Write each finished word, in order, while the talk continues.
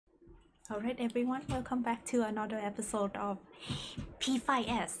Alright everyone, welcome back to another episode of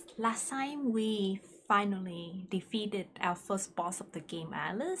P5S. Last time we finally defeated our first boss of the game,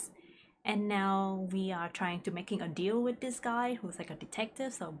 Alice. And now we are trying to making a deal with this guy who's like a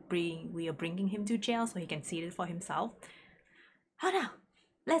detective, so we are bringing him to jail so he can see it for himself. Oh no,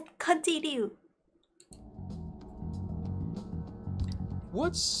 let's continue.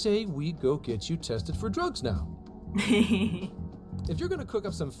 What say we go get you tested for drugs now? If you're gonna cook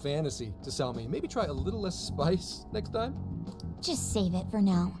up some fantasy to sell me, maybe try a little less spice next time? Just save it for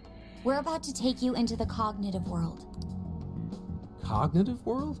now. We're about to take you into the cognitive world. Cognitive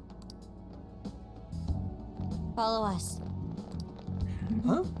world? Follow us.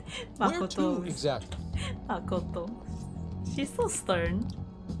 Huh? Where to Makoto's- exactly? Makoto. She's so stern.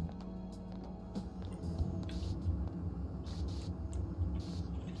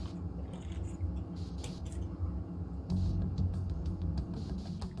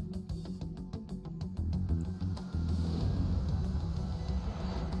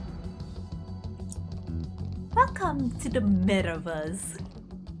 Welcome to the metaverse.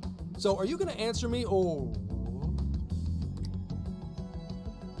 So are you gonna answer me or...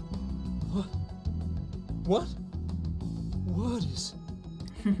 What? What? What is...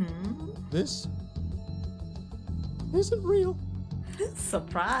 This isn't real.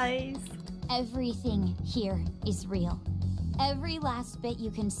 Surprise! Everything here is real. Every last bit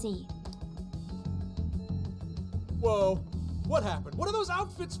you can see. Whoa. What happened? What are those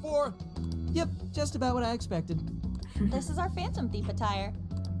outfits for? Yep, just about what I expected. This is our Phantom Thief attire.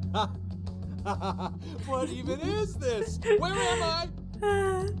 What even is this? Where am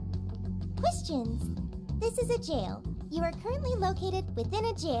I? Questions. This is a jail. You are currently located within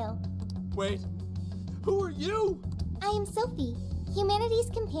a jail. Wait. Who are you? I am Sophie, humanity's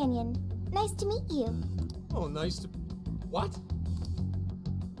companion. Nice to meet you. Oh, nice to... What?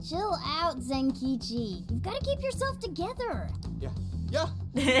 Chill out, Zenkichi. You've got to keep yourself together. Yeah.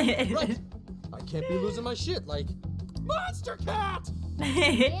 Right. I can't be losing my shit like... Monster Cat!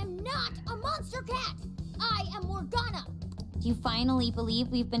 I am not a monster cat. I am Morgana. Do you finally believe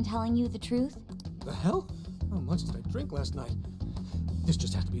we've been telling you the truth? The hell? How much did I drink last night? This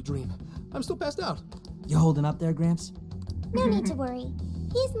just had to be a dream. I'm still passed out. You holding up there, Gramps? No need to worry.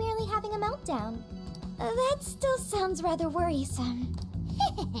 He's merely having a meltdown. That still sounds rather worrisome.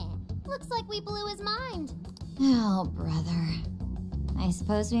 Looks like we blew his mind. Oh, brother. I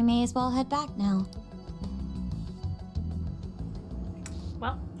suppose we may as well head back now.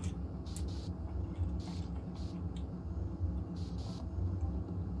 Well,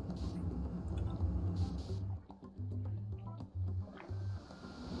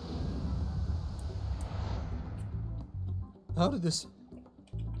 How did this...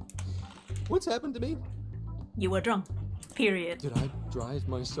 What's happened to me? you were drunk. Period. Did I drive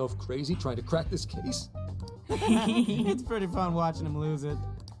myself crazy trying to crack this case? It's pretty fun watching him lose it.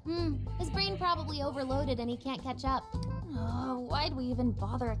 His brain probably overloaded and he can't catch up. Oh, why'd we even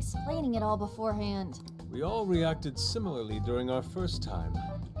bother explaining it all beforehand? We all reacted similarly during our first time.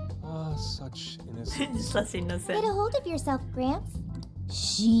 Ah, such innocence. Such Get innocent. a hold of yourself, Gramps.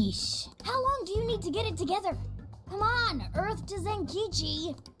 Sheesh. How long do you need to get it together? Come on, Earth to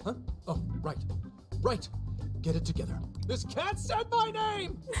Zenkichi. Huh? Oh, right. Right. Get it together. This cat said my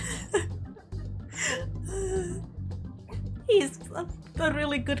name! He's a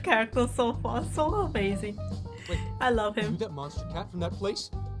really good character so far. So amazing. Wait, I love you him. that monster cat from that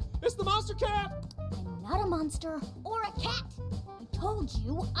place? It's the monster cat! I'm not a monster or a cat. I told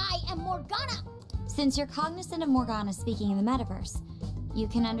you I am Morgana. Since you're cognizant of Morgana speaking in the metaverse, you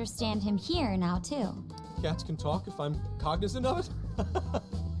can understand him here now, too. Cats can talk if I'm cognizant of it?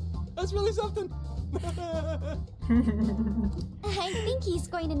 That's really something. I think he's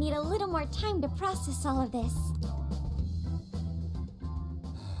going to need a little more time to process all of this.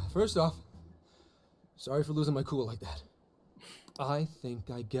 First off, sorry for losing my cool like that. I think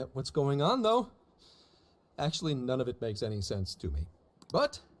I get what's going on, though. Actually, none of it makes any sense to me.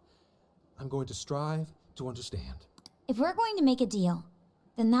 But I'm going to strive to understand. If we're going to make a deal,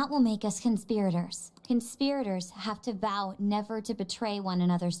 then that will make us conspirators. Conspirators have to vow never to betray one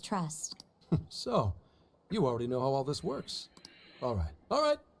another's trust. So, you already know how all this works. All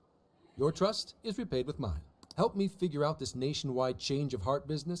right. Your trust is repaid with mine. Help me figure out this nationwide change of heart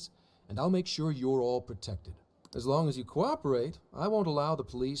business, and I'll make sure you're all protected. As long as you cooperate, I won't allow the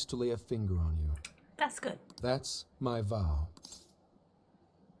police to lay a finger on you. That's good. That's my vow.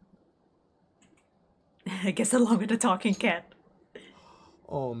 I guess along with the talking cat.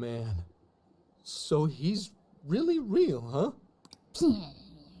 Oh, man. So he's really real, huh?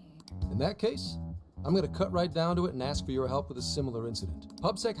 In that case, I'm gonna cut right down to it and ask for your help with a similar incident.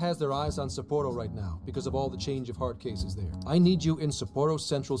 PubSec has their eyes on Sapporo right now because of all the change of heart cases there. I need you in Sapporo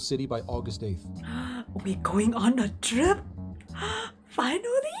Central City by August 8th. We're going on a trip? Finally?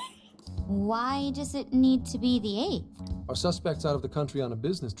 Why does it need to be the 8th? Our suspect's out of the country on a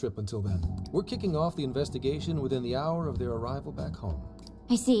business trip until then. We're kicking off the investigation within the hour of their arrival back home.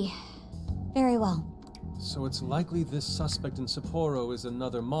 I see. Very well. So it's likely this suspect in Sapporo is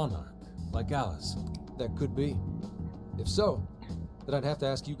another monarch, like Alice. That could be. If so, then I'd have to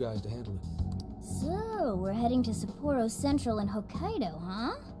ask you guys to handle it. So, we're heading to Sapporo Central and Hokkaido,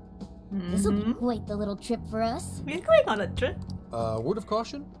 huh? This'll be quite the little trip for us. We're going on a trip? Word of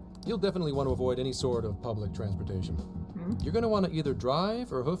caution? You'll definitely want to avoid any sort of public transportation. You're gonna want to either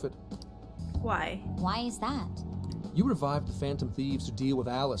drive or hoof it. Why? Why is that? You revived the Phantom Thieves to deal with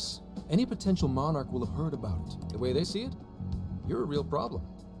Alice. Any potential monarch will have heard about it. The way they see it, you're a real problem.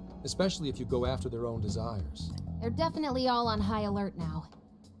 Especially if you go after their own desires. They're definitely all on high alert now.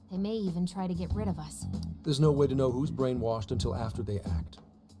 They may even try to get rid of us. There's no way to know who's brainwashed until after they act.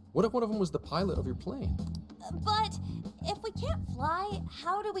 What if one of them was the pilot of your plane? But if we can't fly,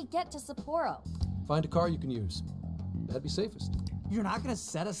 how do we get to Sapporo? Find a car you can use. That'd be safest. You're not gonna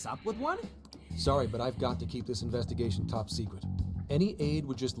set us up with one? Sorry, but I've got to keep this investigation top secret. Any aid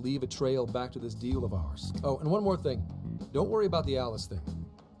would just leave a trail back to this deal of ours. Oh, and one more thing. Don't worry about the Alice thing.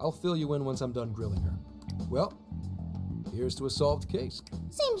 I'll fill you in once I'm done grilling her. Well, here's to a solved case.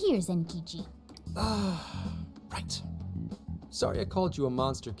 Same here, Zenkichi. Right. Sorry I called you a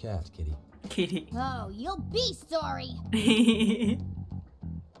monster cat, Kitty. Kitty. Oh, you'll be sorry.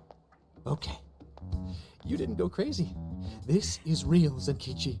 Okay. You didn't go crazy. This is real,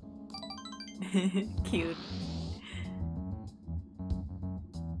 Zenkichi. Cute.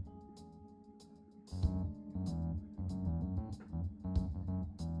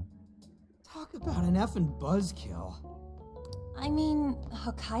 Talk about an effing buzzkill. I mean,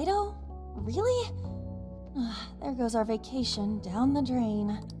 Hokkaido? Really? There goes our vacation down the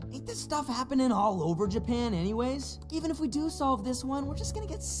drain. Ain't this stuff happening all over Japan anyways? Even if we do solve this one, we're just gonna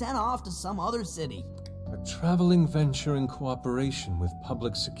get sent off to some other city. A traveling venture in cooperation with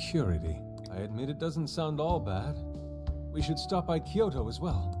public security. I admit it doesn't sound all bad. We should stop by Kyoto as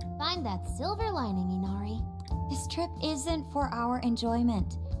well. Find that silver lining, Inari. This trip isn't for our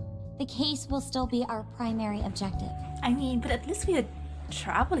enjoyment. The case will still be our primary objective. I mean, but at least we are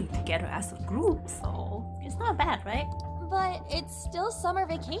traveling together as a group, so it's not bad, right? But it's still summer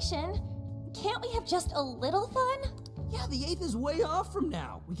vacation. Can't we have just a little fun? Yeah, the 8th is way off from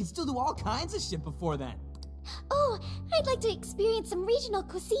now. We can still do all kinds of shit before then. Oh, I'd like to experience some regional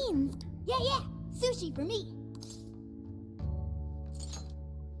cuisines. Yeah, sushi for me.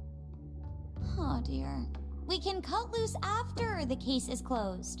 Oh dear. We can cut loose after the case is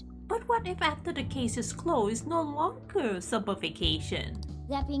closed. But what if after the case is closed, it's no longer summer vacation?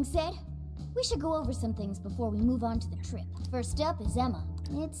 That being said, we should go over some things before we move on to the trip. First up is Emma.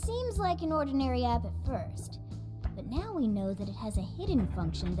 It seems like an ordinary app at first, but now we know that it has a hidden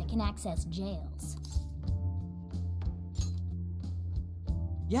function that can access jails.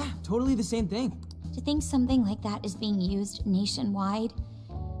 Yeah, totally the same thing. To think something like that is being used nationwide,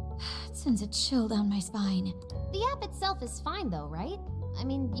 it sends a chill down my spine. The app itself is fine though, right? I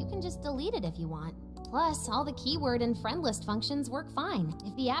mean, you can just delete it if you want. Plus, all the keyword and friend list functions work fine.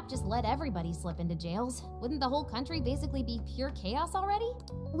 If the app just let everybody slip into jails, wouldn't the whole country basically be pure chaos already?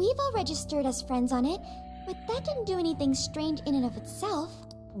 We've all registered as friends on it, but that didn't do anything strange in and of itself.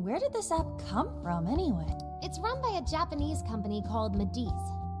 Where did this app come from anyway? It's run by a Japanese company called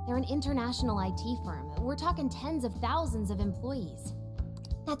Mediz. They're an international IT firm. We're talking tens of thousands of employees.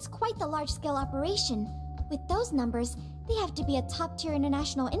 That's quite the large-scale operation. With those numbers, they have to be a top-tier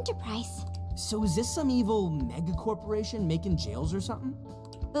international enterprise. So is this some evil mega corporation making jails or something?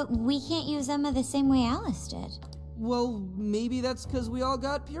 But we can't use Emma the same way Alice did. Well, maybe that's because we all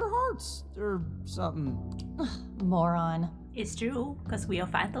got pure hearts, or something. Moron. It's true, because we are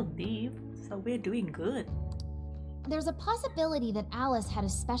Phantom Thief, so we're doing good. There's a possibility that Alice had a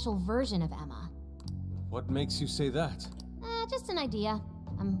special version of Emma. What makes you say that? Just an idea.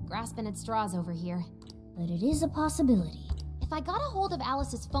 I'm grasping at straws over here. But it is a possibility. If I got a hold of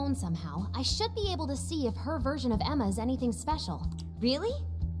Alice's phone somehow, I should be able to see if her version of Emma is anything special. Really?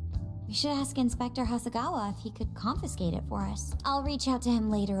 We should ask Inspector Hasagawa if he could confiscate it for us. I'll reach out to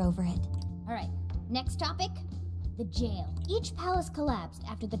him later over it. Alright, next topic. The jail. Each palace collapsed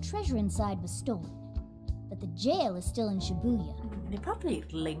after the treasure inside was stolen. But the jail is still in Shibuya. They probably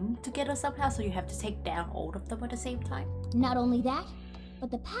linked together somehow, so you have to take down all of them at the same time. Not only that,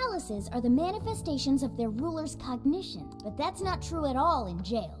 but the palaces are the manifestations of their ruler's cognition. But that's not true at all in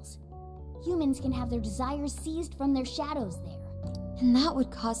jails. Humans can have their desires seized from their shadows there. And that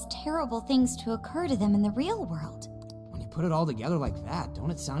would cause terrible things to occur to them in the real world. When you put it all together like that,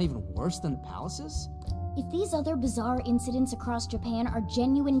 don't it sound even worse than palaces? If these other bizarre incidents across Japan are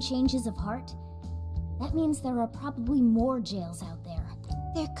genuine changes of heart, that means there are probably more jails out there.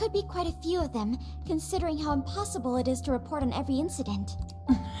 There could be quite a few of them, considering how impossible it is to report on every incident.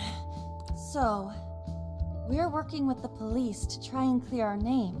 So, we're working with the police to try and clear our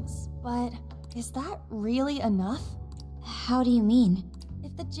names, but is that really enough? How do you mean?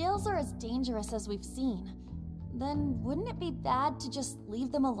 If the jails are as dangerous as we've seen, then wouldn't it be bad to just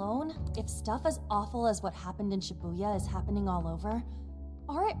leave them alone? If stuff as awful as what happened in Shibuya is happening all over,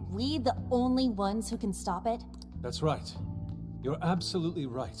 aren't we the only ones who can stop it? That's right. You're absolutely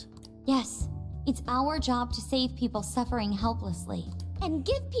right. Yes, it's our job to save people suffering helplessly. And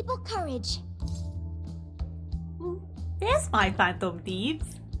give people courage. There's my Phantom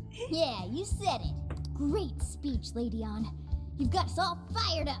Thieves. Yeah, you said it. Great speech, Lady On. You've got us all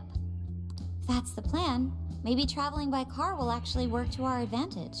fired up. If that's the plan, maybe traveling by car will actually work to our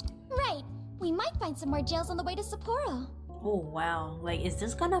advantage. Right. We might find some more jails on the way to Sapporo. Oh wow, like is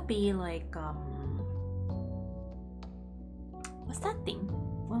this gonna be like what's that thing?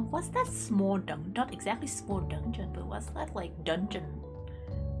 Well, what's that small dungeon? Not exactly small dungeon, but what's that like dungeon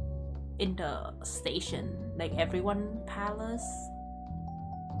in the station? Like everyone palace?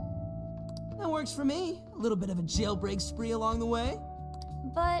 That works for me. A little bit of a jailbreak spree along the way.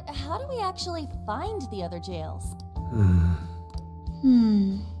 But how do we actually find the other jails?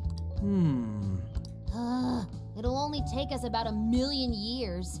 It'll only take us about 1,000,000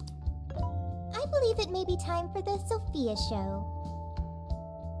 years. I believe it may be time for the Sophia show.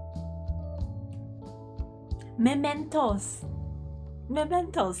 Mementos.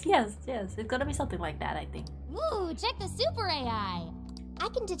 Mementos, yes, yes. It's gonna be something like that, I think. Ooh, check the super AI. I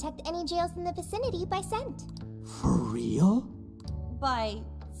can detect any jails in the vicinity by scent. For real? By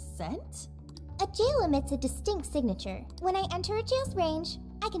scent? A jail emits a distinct signature. When I enter a jail's range,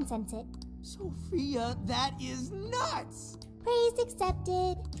 I can sense it. Sophia, that is nuts! Praise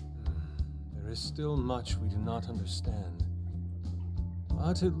accepted. There is still much we do not understand.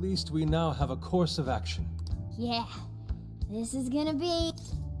 But at least we now have a course of action. Yeah, this is gonna be...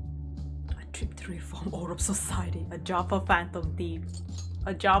 A trip to reform Orb Society. A job for Phantom Thief.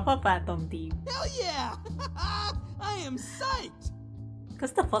 A job for Phantom Thief. Hell yeah! I am psyched!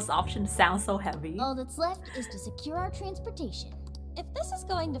 Because the first option sounds so heavy. All that's left is to secure our transportation. If this is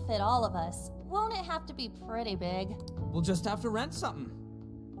going to fit all of us, won't it have to be pretty big? We'll just have to rent something.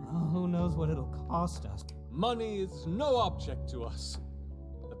 Oh, who knows what it'll cost us. Money is no object to us.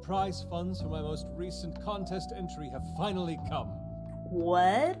 The prize funds for my most recent contest entry have finally come.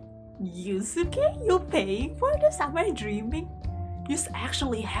 What? Yusuke? You paying for this? Am I dreaming? You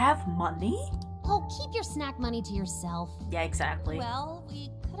actually have money? Oh, keep your snack money to yourself. Yeah, exactly. Well, we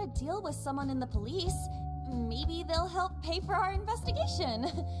could have deal with someone in the police. Maybe they'll help pay for our investigation.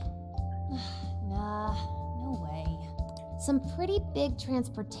 Nah, no way. Some pretty big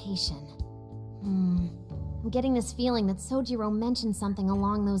transportation. I'm getting this feeling that Sojiro mentioned something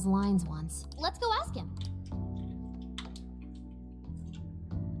along those lines once. Let's go ask him.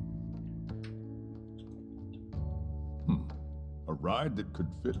 A ride that could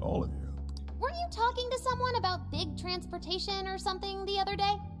fit all of you. Weren't you talking to someone about big transportation or something the other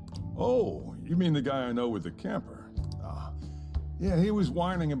day? Oh, you mean the guy I know with the camper? Yeah, he was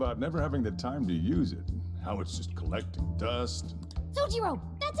whining about never having the time to use it, and how it's just collecting dust. Sojiro,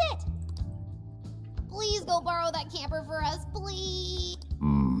 that's it! Please go borrow that camper for us, please!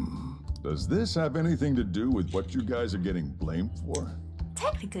 Does this have anything to do with what you guys are getting blamed for?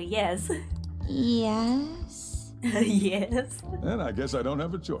 Technically, yes. Yes? Yes. Then I guess I don't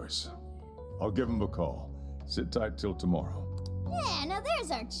have a choice. I'll give him a call. Sit tight till tomorrow. Yeah, now there's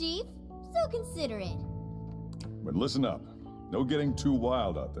our chief. So considerate. But listen up. No getting too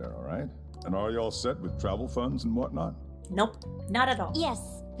wild out there, all right? And are you all set with travel funds and whatnot? Nope, not at all. Yes,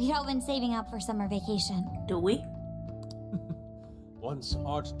 we'd all been saving up for summer vacation. Do we? Once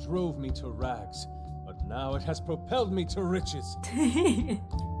art drove me to rags, but now it has propelled me to riches.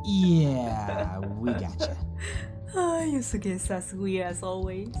 Yeah, we gotcha. Yusuke is as weird as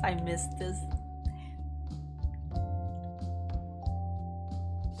always. I miss this.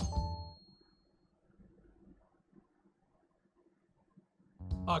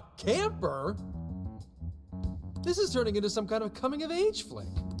 A camper? This is turning into some kind of coming-of-age flick.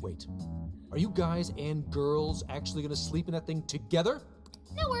 Wait, are you guys and girls actually gonna sleep in that thing together?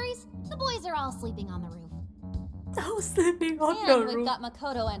 No worries, the boys are all sleeping on the roof. I was sleeping on And the we've roof. got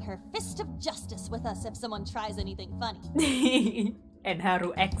Makoto and her fist of justice with us if someone tries anything funny. And how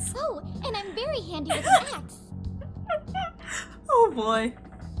to axe. Oh, and I'm very handy with an axe. Oh boy.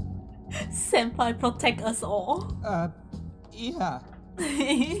 Senpai protect us all. Yeah.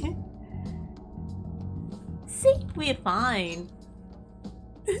 See, we're fine.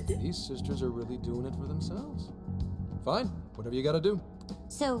 These sisters are really doing it for themselves. Fine, whatever you gotta do.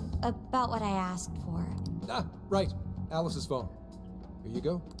 So, about what I asked for. Ah, right. Alice's phone. Here you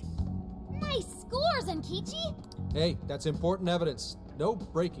go. Nice scores, Enkichi! Hey, that's important evidence. No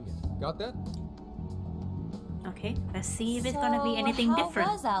breaking it. Got that? Okay, let's see if it's gonna be anything different.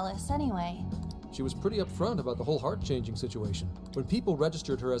 How was Alice, anyway? She was pretty upfront about the whole heart-changing situation. When people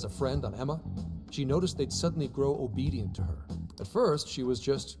registered her as a friend on Emma, she noticed they'd suddenly grow obedient to her. At first, she was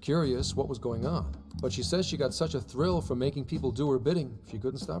just curious what was going on. But she says she got such a thrill from making people do her bidding, she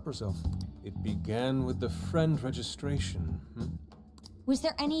couldn't stop herself. It began with the friend registration. Was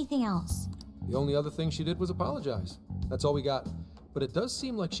there anything else? The only other thing she did was apologize. That's all we got. But it does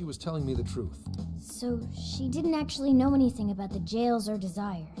seem like she was telling me the truth. So she didn't actually know anything about the jails or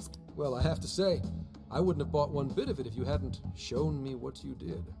desires. Well, I have to say, I wouldn't have bought one bit of it if you hadn't shown me what you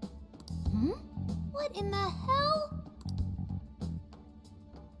did. What in the hell?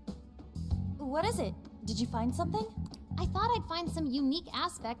 What is it? Did you find something? I thought I'd find some unique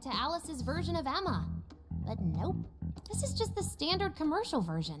aspect to Alice's version of Emma. But nope. This is just the standard commercial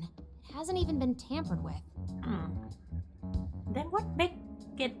version. It hasn't even been tampered with. Then what make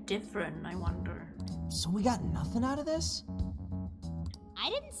it different, I wonder? So we got nothing out of this? I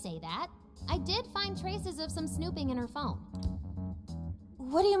didn't say that. I did find traces of some snooping in her phone.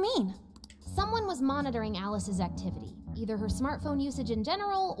 What do you mean? Someone was monitoring Alice's activity, either her smartphone usage in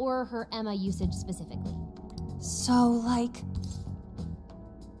general or her Emma usage specifically. So, like...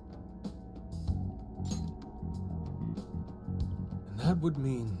 And that would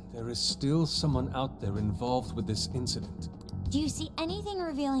mean there is still someone out there involved with this incident. Do you see anything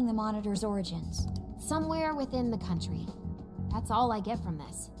revealing the monitor's origins? Somewhere within the country. That's all I get from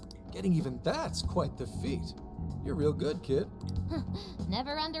this. Getting even that's quite the feat. You're real good, kid.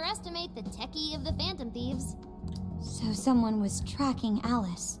 Never underestimate the techie of the Phantom Thieves. So someone was tracking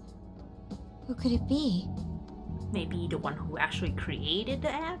Alice. Who could it be? Maybe the one who actually created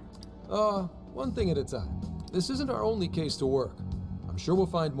the app? One thing at a time. This isn't our only case to work. I'm sure we'll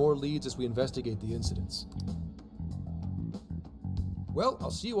find more leads as we investigate the incidents. Well,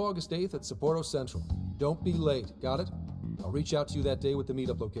 I'll see you August 8th at Sapporo Central. Don't be late, got it? I'll reach out to you that day with the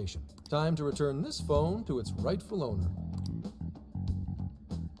meetup location. Time to return this phone to its rightful owner.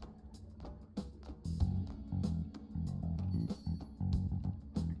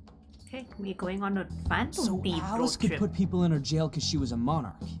 Okay, we're going on a Phantom Thief Alice road could trip. put people in her jail because she was a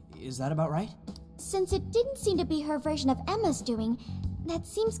monarch. Is that about right? Since it didn't seem to be her version of Emma's doing, that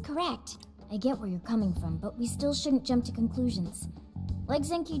seems correct. I get where you're coming from, but we still shouldn't jump to conclusions. Like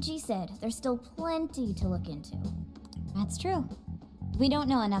Zenkichi said, there's still plenty to look into. That's true. We don't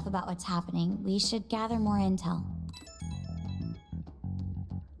know enough about what's happening. We should gather more intel.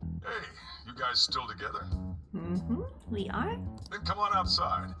 Hey, you guys still together? We are? Then come on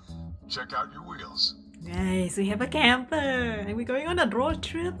outside. Check out your wheels. Nice, we have a camper. And we're going on a road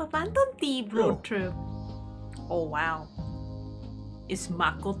trip, a Phantom Thief road trip. Oh wow. Is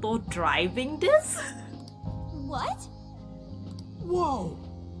Makoto driving this? What? Whoa!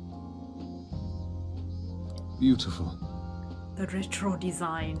 Beautiful. The retro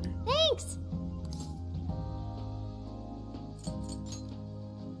design. Thanks!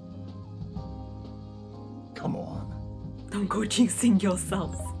 Come on. Don't go jinxing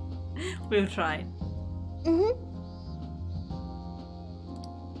yourselves. We'll try.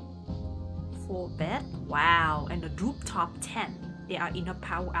 For bed? Wow, and the rooftop tent. They are in a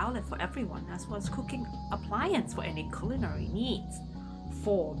power outlet for everyone, as well as cooking appliance for any culinary needs.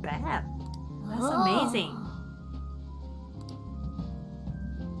 For bed. That's amazing.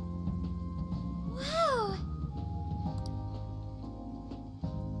 Wow!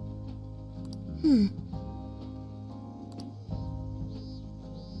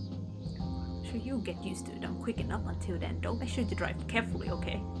 Sure, you get used to them quick enough until then. Don't make sure to drive carefully,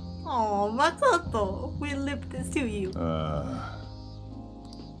 okay? Oh, Makoto, we live this to you.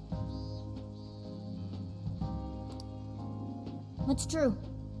 What's true?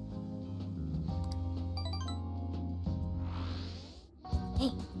 Hey,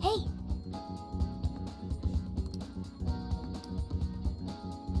 hey!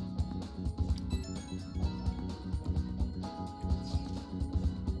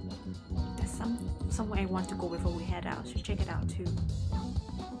 There's somewhere I want to go before we head out. Should check it out too.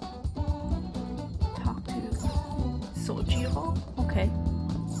 Talk to Sojiro? Okay.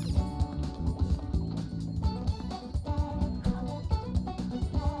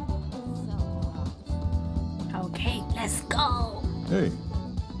 Hey.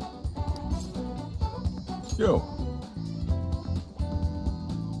 Yo.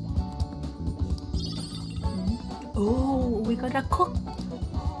 Oh, we gotta cook.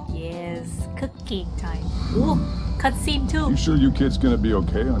 Yes, cooking time. Ooh, cutscene too. You sure you kids gonna be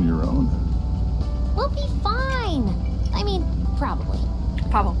okay on your own? We'll be fine. I mean, probably.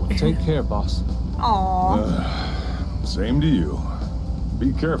 Probably. Take care, boss. Aww. Same to you.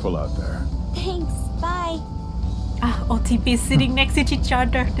 Be careful out there. Thanks, bye. Ah, OTP sitting next to each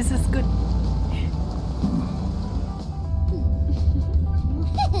other. This is good.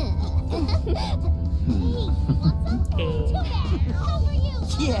 Hey.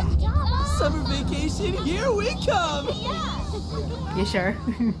 Yeah. Summer vacation, here we come. You sure?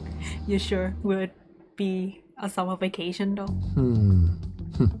 You sure would be a summer vacation though?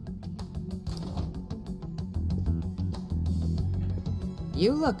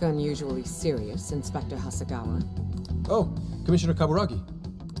 You look unusually serious, Inspector Hasagawa. Oh, Commissioner Kaburagi.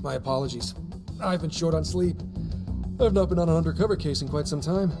 My apologies. I've been short on sleep. I've not been on an undercover case in quite some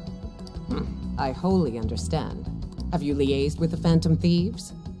time. I wholly understand. Have you liaised with the Phantom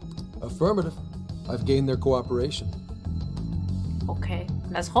Thieves? Affirmative. I've gained their cooperation. Okay,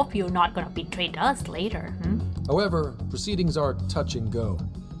 let's hope you're not gonna betray us later. However, proceedings are touch and go.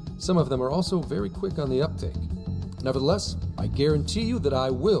 Some of them are also very quick on the uptake. Nevertheless, I guarantee you that I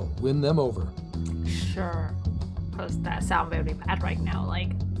will win them over. Sure. Because that sounds very bad right now.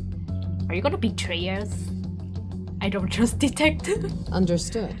 Like, are you gonna betray us? I don't trust detective.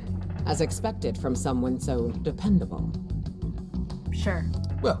 Understood. As expected from someone so dependable. Sure.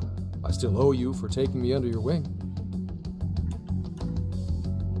 Well, I still owe you for taking me under your wing.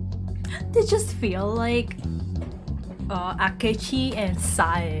 They just feel like Akechi and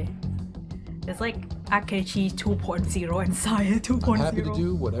Sae. It's like Akechi 2.0 and Sae 2.0. I'm happy to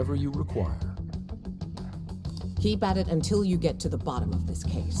do whatever you require. Keep at it until you get to the bottom of this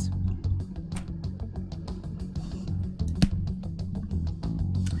case.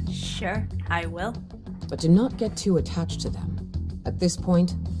 Sure, I will. But do not get too attached to them. At this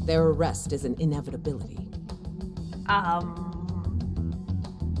point, their arrest is an inevitability.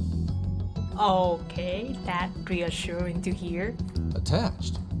 Okay, that's reassuring to hear.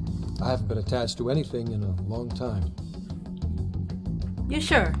 Attached? I haven't been attached to anything in a long time. You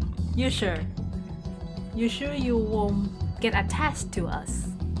sure? You sure? You sure you won't get attached to us?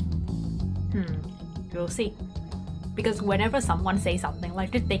 We'll see. Because whenever someone says something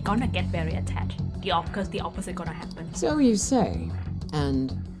like this, they're gonna get very attached. Because the opposite gonna happen. So you say.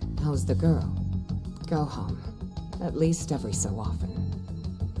 And how's the girl? Go home. At least every so often.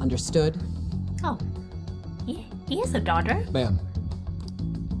 Understood? Oh, he has a daughter? Ma'am.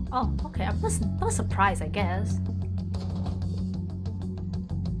 Oh, okay. I'm not surprised, I guess.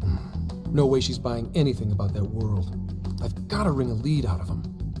 No way she's buying anything about that world. I've got to wring a lead out of them.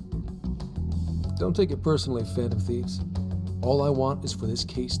 Don't take it personally, Phantom Thieves. All I want is for this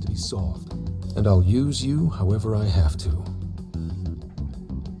case to be solved. And I'll use you however I have to.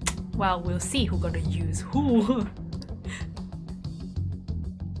 Well, we'll see who's gonna use who.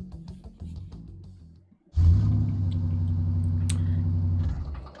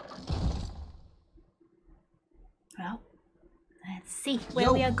 Well, let's see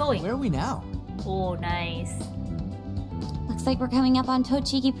where we are going. Where are we now? Oh, nice. Looks like we're coming up on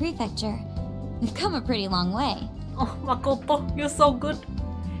Tochigi Prefecture. We've come a pretty long way. Oh, Makoto, you're so good.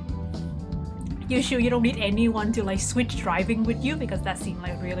 You sure you don't need anyone to like switch driving with you? Because that seemed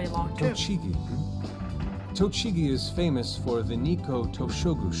like a really long trip. Tochigi. Tochigi is famous for the Nikko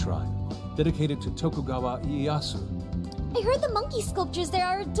Toshogu Shrine, dedicated to Tokugawa Ieyasu. I heard the monkey sculptures there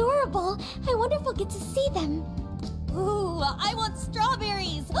are adorable. I wonder if we'll get to see them. Ooh, I want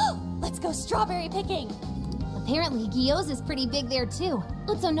strawberries! Let's go strawberry picking! Apparently, Gyoza's pretty big there too.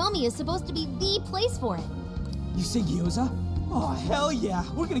 Utsunomiya is supposed to be the place for it. You say gyoza? Oh, hell yeah.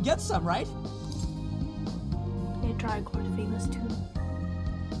 We're gonna get some, right? Yeah, Dry Court famous too.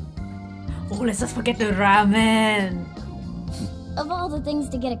 Oh, let's just forget the ramen. Of all the things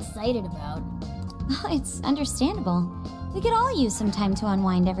to get excited about. Oh, it's understandable. We could all use some time to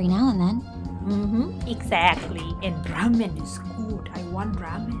unwind every now and then. Exactly. And ramen is good. I want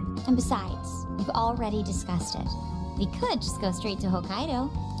ramen. And besides, we've already discussed it. We could just go straight to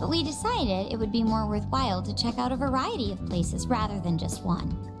Hokkaido, but we decided it would be more worthwhile to check out a variety of places rather than just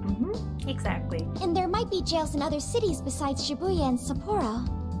one. Exactly. And there might be jails in other cities besides Shibuya and Sapporo.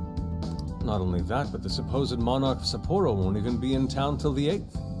 Not only that, but the supposed monarch of Sapporo won't even be in town till the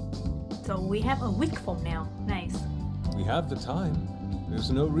 8th. So we have a week from now. Nice. We have the time. There's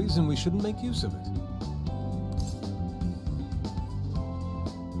no reason we shouldn't make use of it.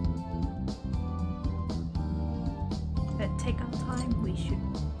 Let's take our time.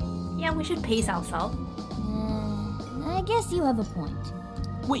 Yeah, we should pace ourselves. I guess you have a point.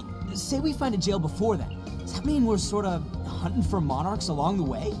 Wait, say we find a jail before that. Does that mean we're sort of hunting for monarchs along the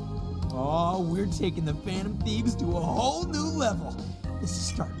way? Oh, we're taking the Phantom Thieves to a whole new level. This is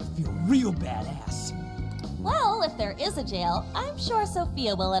starting to feel real badass. Well, if there is a jail, I'm sure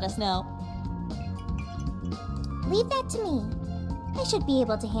Sophia will let us know. Leave that to me. I should be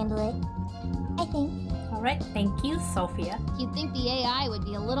able to handle it. I think. Alright, thank you, Sophia. You'd think the AI would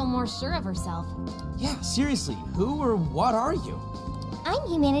be a little more sure of herself. Yeah, seriously, who or what are you? I'm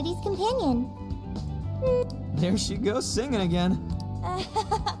humanity's companion. There she goes singing again.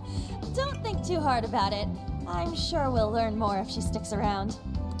 Don't think too hard about it. I'm sure we'll learn more if she sticks around.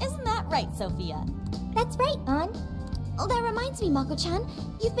 Isn't that right, Sophia? That's right, An. Oh, that reminds me, Mako-chan.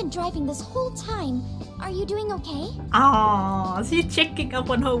 You've been driving this whole time. Are you doing okay? Ah, she's checking up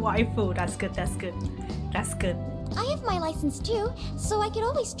on her waifu. That's good, that's good. That's good. I have my license too, so I could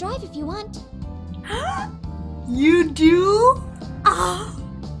always drive if you want. You do? Ah!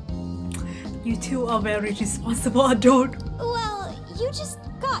 You two are very responsible adult. Well, you just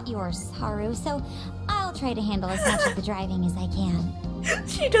got yours, Haru, so I'll try to handle as much of the driving as I can.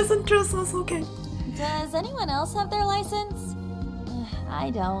 She doesn't trust us, okay? Does anyone else have their license? I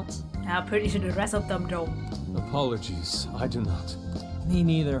don't. I'm pretty sure the rest of them don't. Apologies, I do not. Me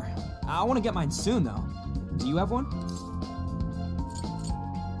neither. I want to get mine soon, though. Do you have one?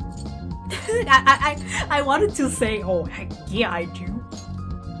 I wanted to say, oh, heck yeah, I do.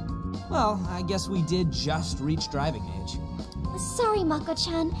 Well, I guess we did just reach driving age. Sorry,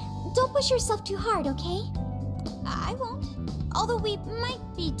 Mako-chan. Don't push yourself too hard, okay? I won't. Although we might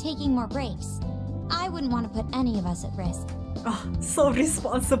be taking more breaks. I wouldn't want to put any of us at risk. Oh, so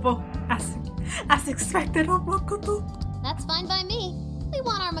responsible. As expected of Makoto. That's fine by me. We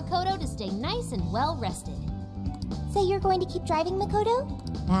want our Makoto to stay nice and well rested. So you're going to keep driving, Makoto?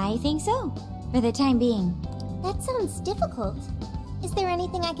 I think so, for the time being. That sounds difficult. Is there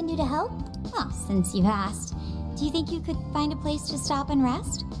anything I can do to help? Well, since you asked, do you think you could find a place to stop and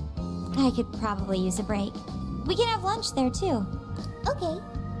rest? I could probably use a break. We can have lunch there too. Okay,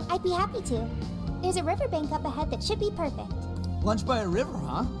 I'd be happy to. There's a riverbank up ahead that should be perfect. Lunch by a river,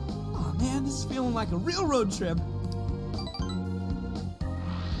 huh? Oh man, this is feeling like a real road trip.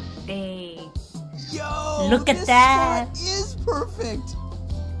 Hey. Yo! Look at this that! spot is perfect!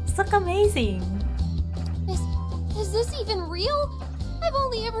 It's look amazing. Is this even real? I've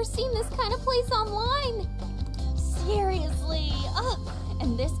only ever seen this kind of place online. Seriously. Ugh.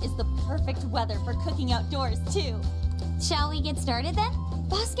 And this is the perfect weather for cooking outdoors, too. Shall we get started then?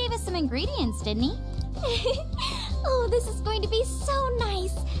 Boss gave us some ingredients, didn't he? Oh, this is going to be so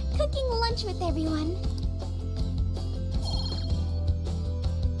nice. Cooking lunch with everyone.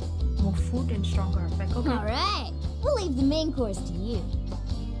 More food and stronger effect. Okay. All right, we'll leave the main course to you.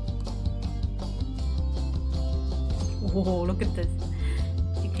 Whoa, look at this.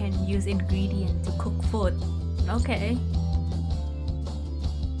 You can use ingredients to cook food. Okay.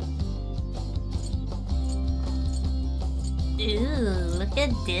 Ew, look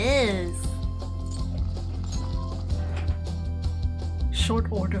at this.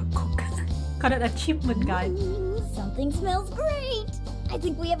 Short order cook. Got an achievement, guys. Ooh, something smells great. I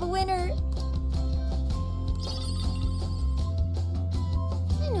think we have a winner.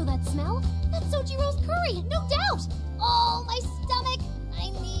 I know that smell. That's Sojiro's curry, no doubt. Oh, my stomach. I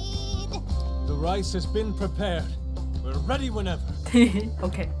need... The rice has been prepared. We're ready whenever.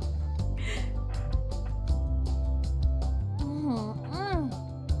 Okay.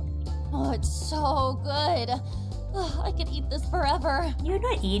 Oh, it's so good. Ugh, I could eat this forever. You're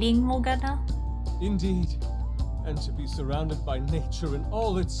not eating, Morgana? Indeed. And to be surrounded by nature in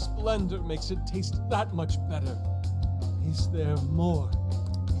all its splendor makes it taste that much better. Is there more?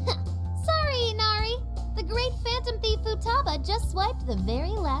 Sorry, Inari. The great Phantom Thief Futaba just swiped the very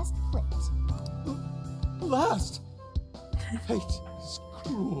last plate. Last! Fate is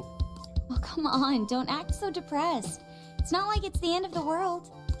cruel. Oh, come on, don't act so depressed. It's not like it's the end of the world.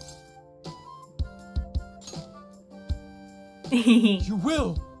 You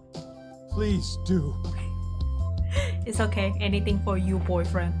will! Please do. It's okay. Anything for you,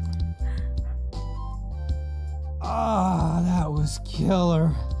 boyfriend. Ah, that was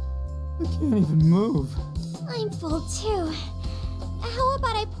killer. I can't even move. I'm full too. How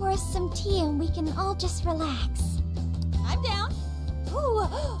about I pour us some tea and we can all just relax? I'm down. Ooh,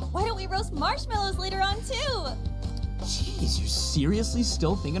 why don't we roast marshmallows later on, too? Jeez, you're seriously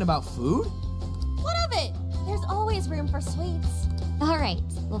still thinking about food? What of it? There's always room for sweets. All right,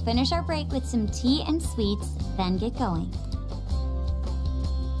 we'll finish our break with some tea and sweets, then get going.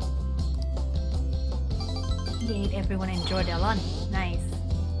 Did everyone enjoy their lunch? Nice.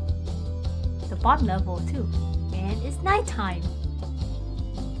 bot level too. And it's nighttime.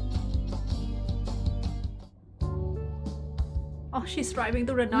 Oh, she's driving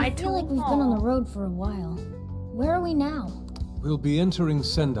through the night too. I feel like we've been on the road for a while. Where are we now? We'll be entering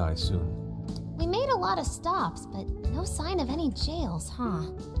Sendai soon. We made a lot of stops, but no sign of any jails, huh?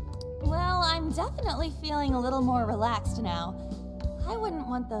 Well, I'm definitely feeling a little more relaxed now. I wouldn't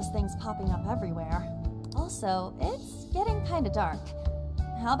want those things popping up everywhere. Also, it's getting kinda dark.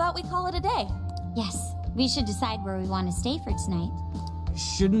 How about we call it a day? Yes, we should decide where we want to stay for tonight.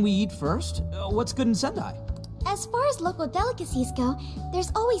 Shouldn't we eat first? What's good in Sendai? As far as local delicacies go,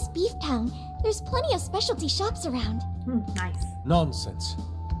 there's always beef tongue. There's plenty of specialty shops around. Nice. Nonsense.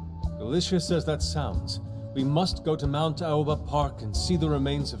 Delicious as that sounds, we must go to Mount Aoba Park and see the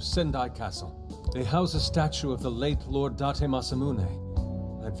remains of Sendai Castle. They house a statue of the late Lord Date Masamune.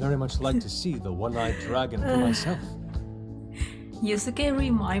 I'd very much like to see the one-eyed dragon for myself. Yusuke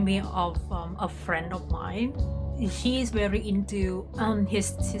remind me of a friend of mine. She is very into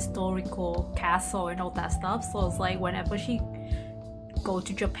his historical castle and all that stuff. So it's like whenever she go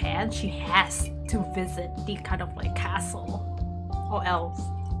to Japan, she has to visit the kind of like castle, or else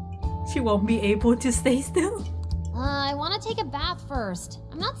she won't be able to stay still. I want to take a bath first.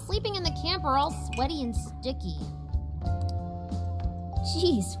 I'm not sleeping in the camper all sweaty and sticky.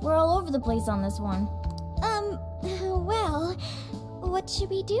 Jeez, we're all over the place on this one. Well, what should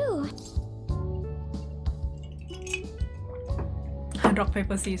we do? Rock,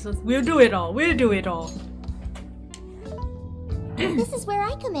 paper, scissors. We'll do it all. We'll do it all. This is where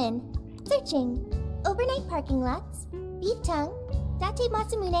I come in. Searching. Overnight parking lots, beef tongue, Date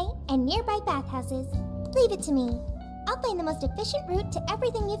Masamune, and nearby bathhouses. Leave it to me. I'll find the most efficient route to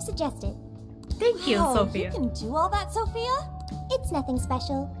everything you've suggested. Thank you, Wow, Sophia. You can do all that, Sophia? It's nothing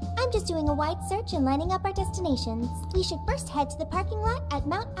special. I'm just doing a wide search and lining up our destinations. We should first head to the parking lot at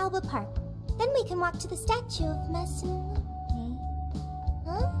Mount Alba Park. Then we can walk to the statue of Masamune.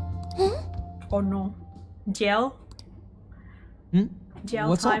 Huh? Oh no. Jail? Jail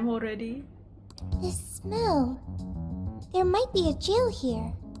What's time up? already? This smell. There might be a jail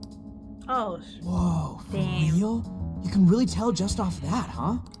here. Oh, Whoa, for Damn. real? You can really tell just off that,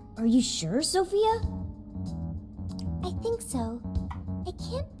 huh? Are you sure, Sophia? I think so. I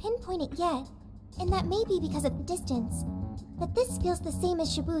can't pinpoint it yet, and that may be because of the distance. But this feels the same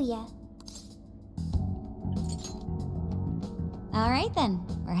as Shibuya. All right then,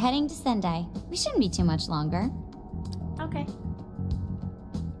 we're heading to Sendai. We shouldn't be too much longer. okay.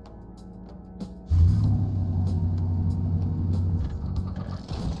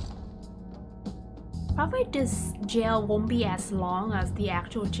 Probably this jail won't be as long as the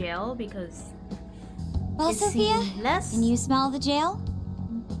actual jail because Well, it Sophia, seems less, can you smell the jail?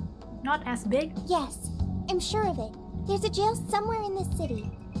 not as big. Yes, I'm sure of it. There's a jail somewhere in this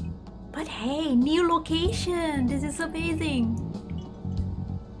city. But hey, new location. This is amazing.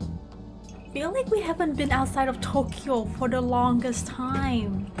 Feel like we haven't been outside of Tokyo for the longest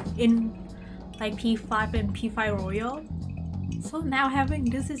time in like P5 and P5 Royal. So now having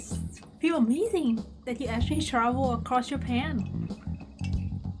this is feel amazing that you actually travel across Japan.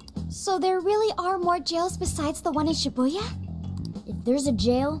 So there really are more jails besides the one in Shibuya? If there's a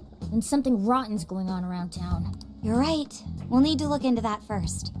jail, then something rotten's going on around town. You're right. We'll need to look into that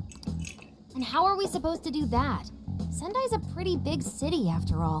first. And how are we supposed to do that? Sendai's a pretty big city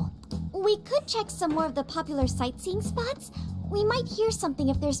after all. We could check some more of the popular sightseeing spots. We might hear something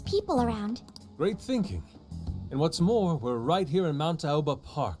if there's people around. Great thinking. And what's more, we're right here in Mount Aoba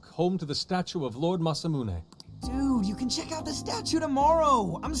Park, home to the statue of Lord Masamune. Dude, you can check out the statue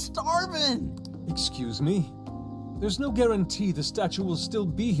tomorrow. I'm starving. Excuse me? There's no guarantee the statue will still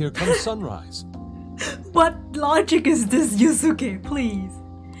be here come sunrise. What logic is this, Yusuke? Please.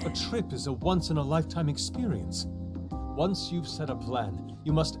 A trip is a once-in-a-lifetime experience. Once you've set a plan,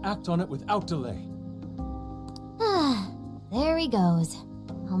 you must act on it without delay. There he goes.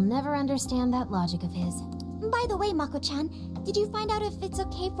 I'll never understand that logic of his. By the way, Mako-chan, did you find out if it's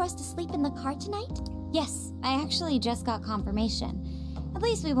okay for us to sleep in the car tonight? Yes, I actually just got confirmation. At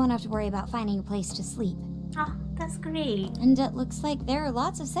least we won't have to worry about finding a place to sleep. Oh, that's great. And it looks like there are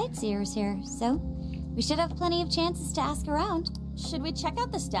lots of sightseers here, so we should have plenty of chances to ask around. Should we check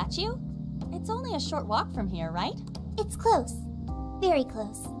out the statue? It's only a short walk from here, right? It's close. Very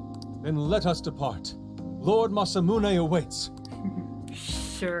close. Then let us depart. Lord Masamune awaits.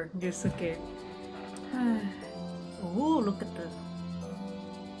 Sure, Yusuke. Oh, look at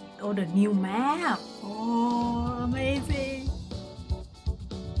the new map. Oh, amazing.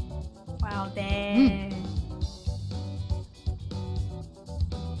 Wow, dang.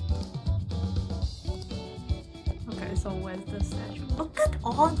 Okay, so where's the statue? Look at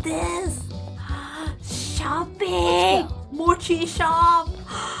all this. Shopping! Mochi shop!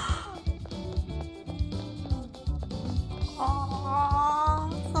 Oh,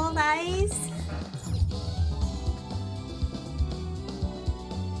 so nice.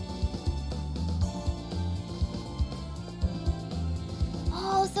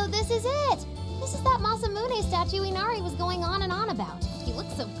 Oh, so this is it! This is that Masamune statue Inari was going on and on about. He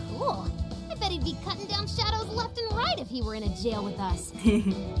looks so cool. I bet he'd be cutting down shadows left and right if he were in a jail with us.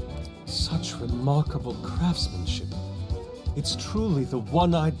 Such remarkable craftsmanship. It's truly the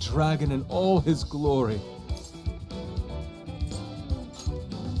one-eyed dragon in all his glory.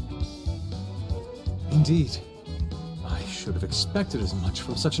 Indeed. I should have expected as much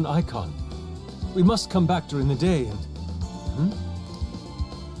from such an icon. We must come back during the day and...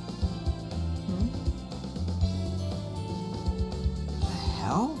 The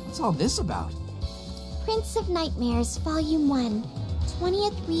hell? What's all this about? Prince of Nightmares, Volume 1.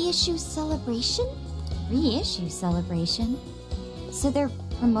 20th reissue celebration? Reissue celebration? So they're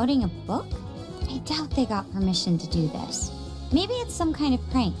promoting a book? I doubt they got permission to do this. Maybe it's some kind of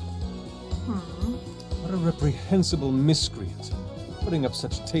prank. What a reprehensible miscreant, putting up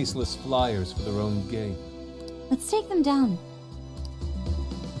such tasteless flyers for their own gain. Let's take them down.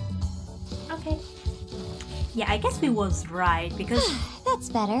 Okay. Yeah, I guess we was right because That's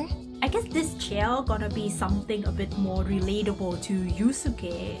better. I guess this chair gonna be something a bit more relatable to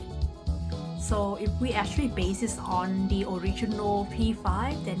Yusuke. So if we actually base this on the original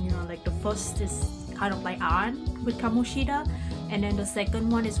P5, then like the first is kind of like Ann with Kamoshida, and then the second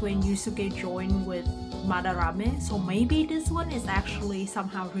one is when Yusuke joined with Madarame. So maybe this one is actually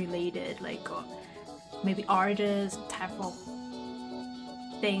somehow related, like maybe artist type of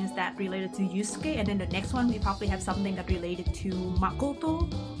things that related to Yusuke, and then the next one we probably have something that related to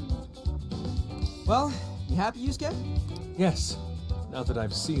Makoto. Well, you happy, Yusuke? Yes, now that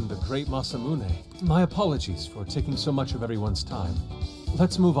I've seen the great Masamune. My apologies for taking so much of everyone's time.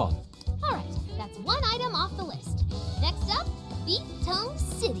 Let's move on. Alright, that's one item off the list. Next up, Beef Tongue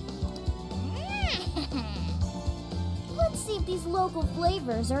City. Let's see if these local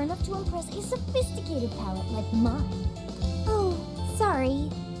flavors are enough to impress a sophisticated palate like mine. Oh, sorry.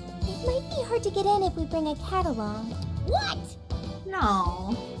 It might be hard to get in if we bring a cat along. What?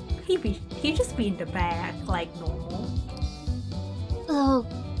 No, he just be in the back like normal. Oh,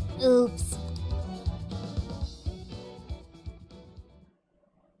 oops.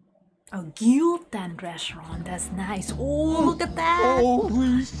 A Gildan restaurant, that's nice. Oh, look at that!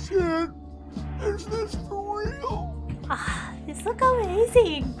 Holy shit! Is this for real? Ah, this look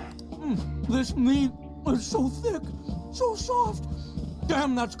amazing. This meat is so thick, so soft.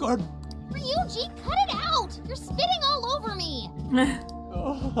 Damn, that's good. Ryuji, cut it out! You're spitting all over me!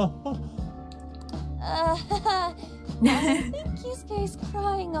 I think Yusuke's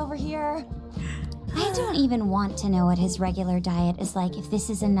crying over here. I don't even want to know what his regular diet is like if this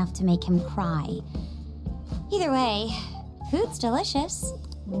is enough to make him cry. Either way, food's delicious.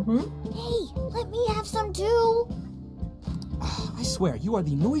 Hey, let me have some too. I swear, you are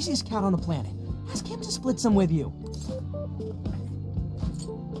the noisiest cat on the planet. Ask him to split some with you.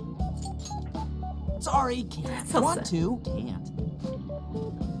 Sorry, can't. So Want sad. to, can't.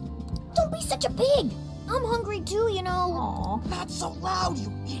 Don't be such a pig. I'm hungry too, you know. Aw. Not so loud,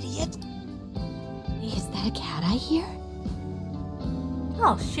 you idiot. Is that a cat I hear?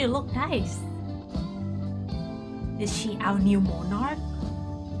 Oh, she look nice. Is she our new monarch?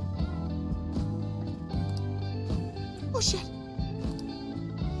 Oh shit.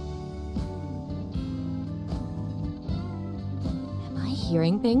 Am I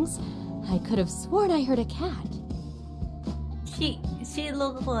hearing things? I could have sworn I heard a cat. She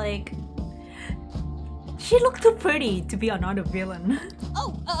looked like... She looked too pretty to be another villain.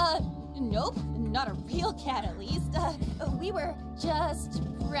 Oh, nope. Not a real cat, at least. We were just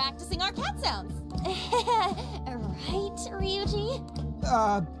practicing our cat sounds. Right, Ryuji?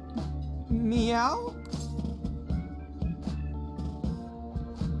 Meow?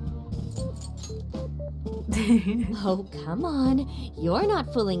 Oh, come on. You're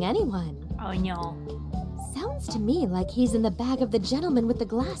not fooling anyone. Oh no. Sounds to me like he's in the bag of the gentleman with the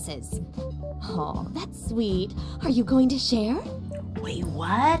glasses. Oh, that's sweet. Are you going to share? Wait,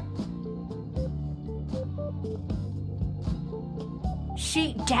 what?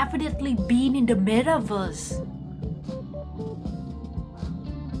 She definitely been in the metaverse.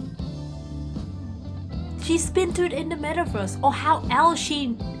 She's been to it in the metaverse. Or how else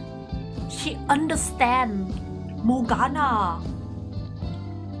she understand Morgana.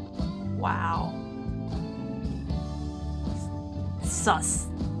 Wow. Sus.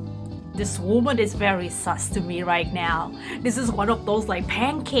 this woman is very sus to me right now. This is one of those like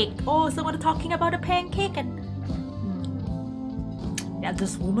pancake. Oh, someone talking about a pancake and yeah,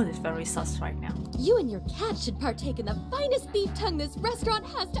 this woman is very sus right now. You and your cat should partake in the finest beef tongue this restaurant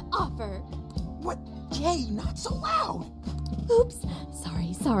has to offer. What? Jay, not so loud! Oops,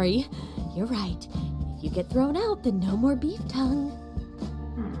 sorry. You're right. If you get thrown out, then no more beef tongue.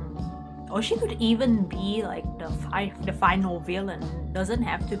 Or she could even be like the final villain. Doesn't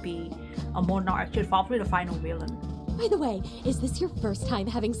have to be a monarch. She's probably the final villain. By the way, is this your first time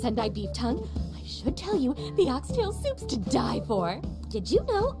having Sendai beef tongue? I should tell you, the oxtail soup's to die for. Did you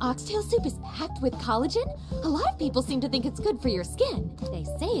know oxtail soup is packed with collagen? A lot of people seem to think it's good for your skin. They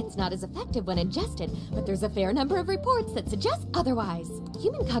say it's not as effective when ingested, but there's a fair number of reports that suggest otherwise.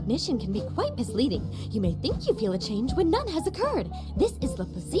 Human cognition can be quite misleading. You may think you feel a change when none has occurred. This is the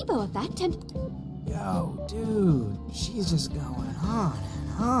placebo effect and... Yo, dude, she's just going on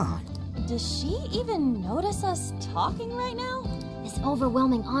and on. Does she even notice us talking right now? This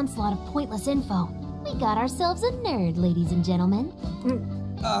overwhelming onslaught of pointless info. We got ourselves a nerd, ladies and gentlemen.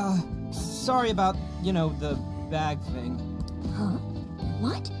 Sorry about, the bag thing. Huh?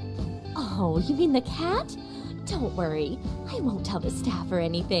 What? Oh, you mean the cat? Don't worry. I won't tell the staff or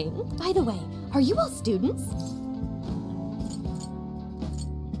anything. By the way, are you all students?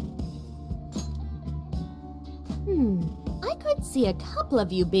 I could see a couple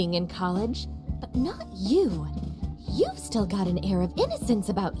of you being in college, but not you. You've still got an air of innocence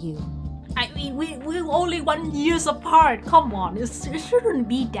about you. I mean, we're only 1 year apart. Come on, it shouldn't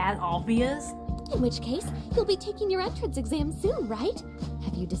be that obvious. In which case, you'll be taking your entrance exam soon, right?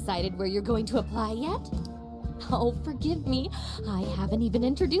 Have you decided where you're going to apply yet? Oh, forgive me. I haven't even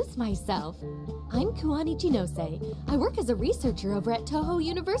introduced myself. I'm Kuani Chinose. I work as a researcher over at Toho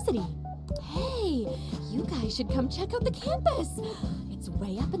University. Hey, you guys should come check out the campus. It's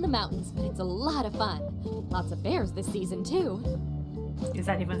way up in the mountains, but it's a lot of fun. Lots of bears this season, too. Is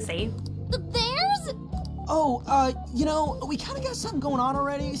that even safe? The bears? Oh, we kind of got something going on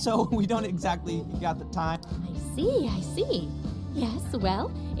already, so we don't exactly got the time. I see. Yes,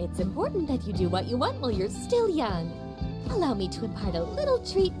 well, it's important that you do what you want while you're still young. Allow me to impart a little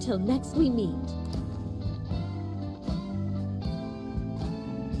treat till next we meet.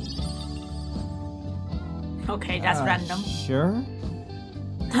 Okay, that's random. Sure?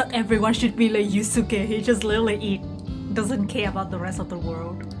 Not everyone should be like Yusuke. He just literally eat. Doesn't care about the rest of the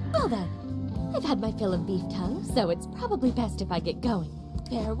world. Well then, I've had my fill of beef tongue, so it's probably best if I get going.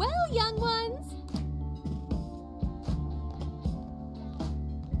 Farewell, young ones!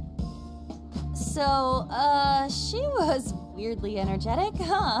 So, she was weirdly energetic,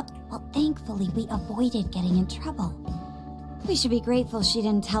 huh? Well, thankfully, we avoided getting in trouble. We should be grateful she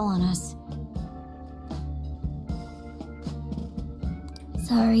didn't tell on us.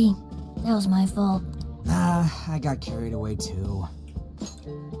 Sorry, that was my fault. I got carried away too.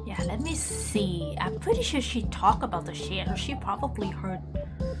 Yeah, let me see. I'm pretty sure she talked about the share. So she probably heard,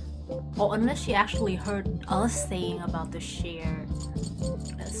 or unless she actually heard us saying about the share.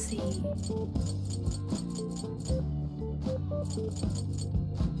 Let's see.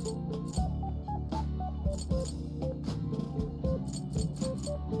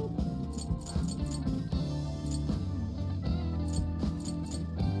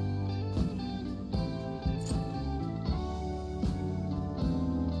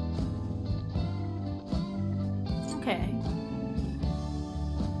 Okay.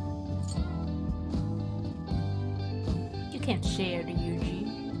 You can't share the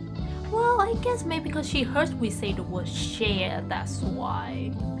UG. Well, I guess maybe because she heard we say the word share, that's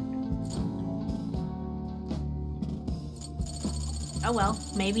why. Oh well,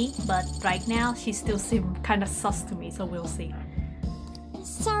 maybe, but right now she still seems kind of sus to me, so we'll see.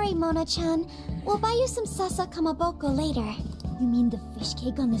 Sorry, Mona-chan. We'll buy you some sasa kamaboko later. You mean the fish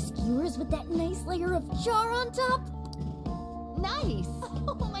cake on the skewers with that nice layer of char on top? Nice!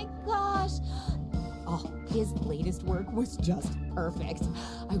 Oh my gosh! Oh, his latest work was just perfect.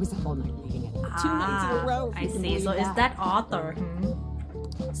 I was up all night reading it. 2 nights in a row. I see. So is that author?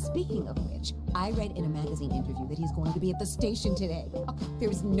 Speaking of which, I read in a magazine interview that he's going to be at the station today. Oh,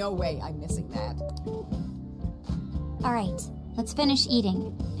 there's no way I'm missing that. All right, let's finish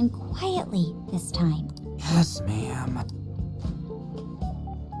eating. And quietly this time. Yes, ma'am.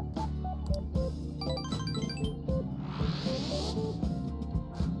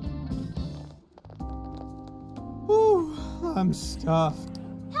 Whew, I'm stuffed.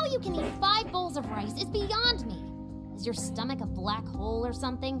 How you can eat 5 bowls of rice is beyond me. Is your stomach a black hole or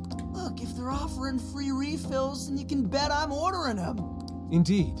something? Look, if they're offering free refills, then you can bet I'm ordering them.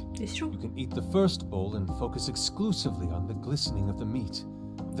 Indeed. It's true. You can eat the first bowl and focus exclusively on the glistening of the meat.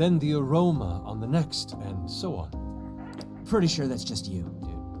 then the aroma on the next, and so on. Pretty sure that's just you,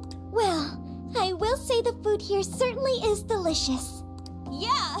 dude. Well, I will say the food here certainly is delicious.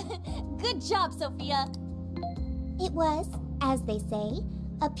 Yeah! Good job, Sophia. It was, as they say,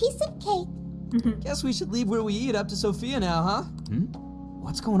 a piece of cake. Guess we should leave where we eat up to Sophia now, huh?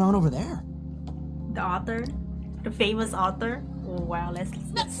 What's going on over there? The author, the famous author. Oh, wow, let's see.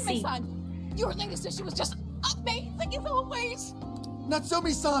 Natsume-san, your latest issue was just amazing as always.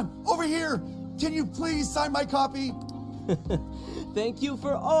 Natsumi-san, over here! Can you please sign my copy? Thank you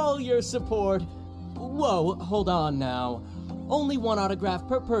for all your support. Whoa, hold on now. Only one autograph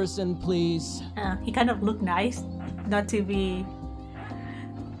per person, please. He kind of looked nice, not to be,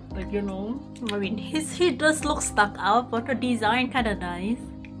 like, you know, I mean, he does look stuck up, but the design kind of nice.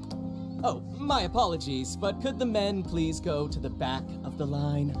 Oh, my apologies, but could the men please go to the back of the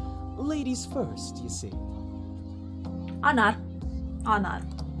line? Ladies first, you see. Or not.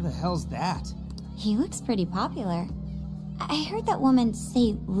 Who the hell's that? He looks pretty popular. I heard that woman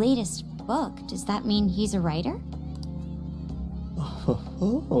say latest book. Does that mean he's a writer?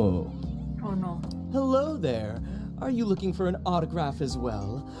 Oh. Oh no. Hello there. Are you looking for an autograph as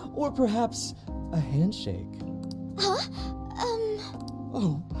well? Or perhaps a handshake? Huh?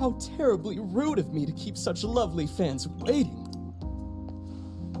 Oh, how terribly rude of me to keep such lovely fans waiting.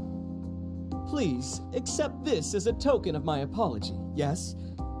 Please, accept this as a token of my apology, yes?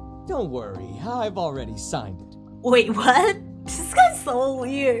 Don't worry, I've already signed it. Wait, what? This guy's so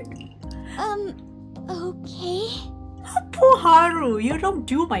weird. Okay. Poor Haru, you don't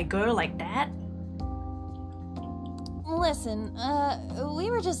do my girl like that. Listen, we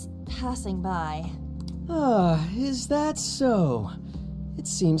were just passing by. Ah, is that so? It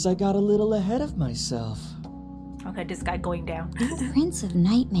seems I got a little ahead of myself. Okay, this guy going down. Prince of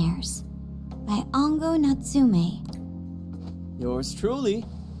Nightmares by Ongo Natsume. Yours truly,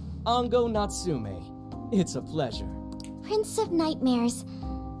 Ongo Natsume. It's a pleasure. Prince of Nightmares.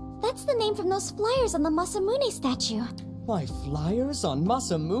 That's the name from those flyers on the Masamune statue. My flyers on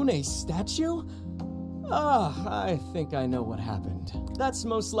Masamune's statue? Ah, I think I know what happened. That's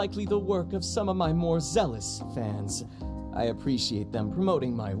most likely the work of some of my more zealous fans. I appreciate them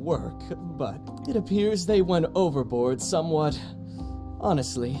promoting my work, but it appears they went overboard somewhat.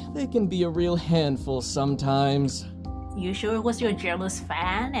 Honestly, they can be a real handful sometimes. You sure it was your jealous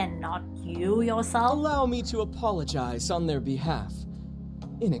fan and not you yourself? Allow me to apologize on their behalf.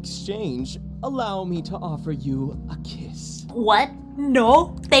 In exchange, allow me to offer you a kiss. What?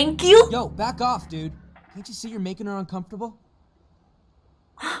 No, thank you. Yo, back off, dude. Can't you see you're making her uncomfortable?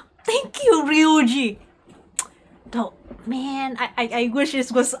 Thank you, Ryuji. Though, man, I wish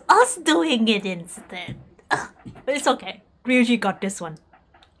it was us doing it instead. But it's okay. Ryuji got this one.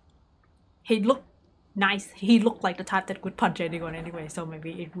 He looked nice. He looked like the type that could punch anyone anyway, so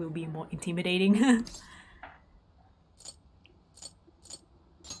maybe it will be more intimidating.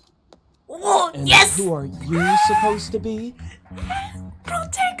 Oh, And yes! who are you supposed to be?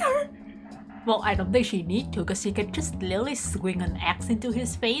 Protect her! Well, I don't think she need to, because she can just literally swing an axe into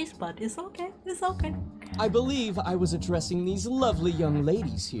his face, but it's okay, it's okay. I believe I was addressing these lovely young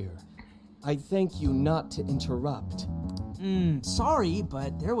ladies here. I thank you not to interrupt. Sorry,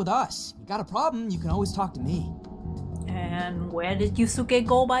 but they're with us. You got a problem, you can always talk to me. And where did Yusuke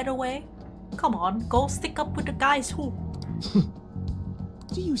go, by the way? Come on, go stick up with the guys who...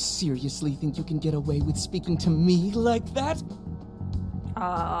 Do you seriously think you can get away with speaking to me like that?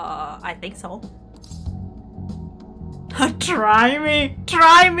 I think so. Try me!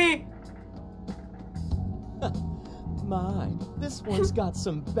 Try me! My, this one's got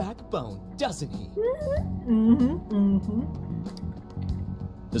some backbone, doesn't he?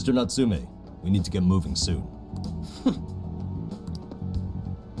 Mr. Natsume, we need to get moving soon.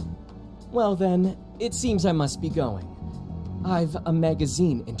 Well then, it seems I must be going. I've a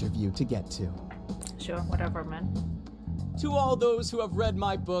magazine interview to get to. Sure, whatever, man. To all those who have read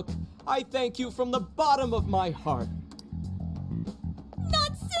my book, I thank you from the bottom of my heart.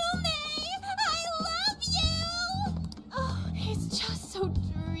 Natsume! I love you! Oh, he's just so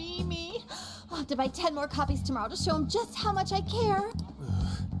dreamy. I'll have to buy 10 more copies tomorrow to show him just how much I care.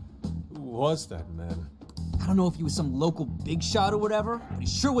 Who was that man? I don't know if he was some local big shot or whatever, but he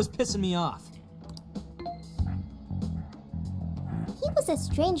sure was pissing me off. He was a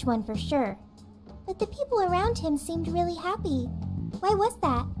strange one for sure. But the people around him seemed really happy. Why was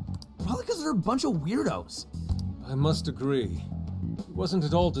that? Probably because they're a bunch of weirdos. I must agree. He wasn't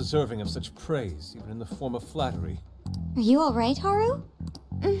at all deserving of such praise, even in the form of flattery. Are you alright, Haru?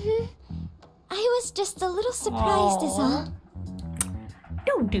 I was just a little surprised is all.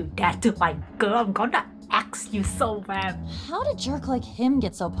 Don't do that to my girl. I'm gonna act sucks. You so bad. How did a jerk like him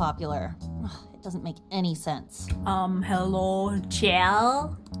get so popular? Ugh, it doesn't make any sense. Hello,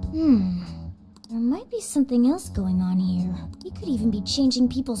 Gel? There might be something else going on here. He could even be changing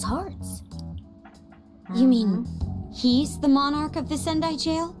people's hearts. You mean he's the monarch of the Sendai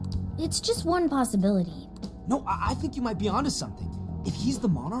jail? It's just one possibility. No, I think you might be onto something. If he's the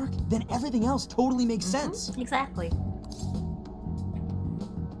monarch, then everything else totally makes sense. Exactly.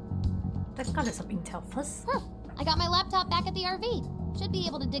 Let's gather some intel first. Huh. I got my laptop back at the RV. Should be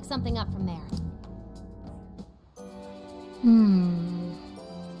able to dig something up from there.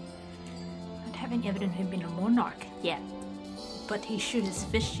 I haven't evidence him being a monarch yet. But he sure is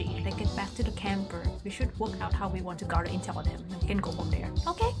fishy. Let's get back to the camper. We should work out how we want to gather intel on him. We can go from there.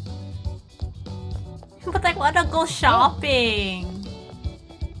 Okay. But I wanna go shopping.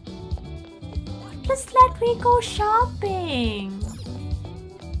 Just let me go shopping.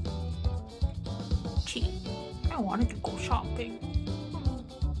 Gee, I wanted to go shopping.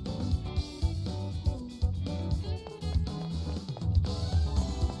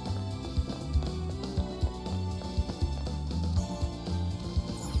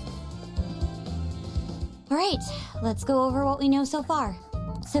 Alright, let's go over what we know so far.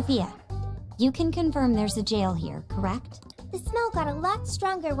 Sophia, you can confirm there's a jail here, correct? The smell got a lot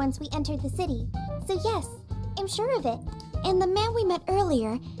stronger once we entered the city. So yes, I'm sure of it. And the man we met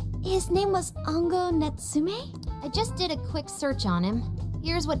earlier, his name was Ango Natsume? I just did a quick search on him.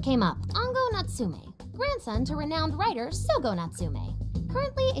 Here's what came up. Ango Natsume, grandson to renowned writer Sogo Natsume.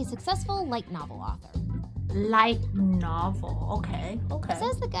 Currently a successful light novel author. Light novel. Okay.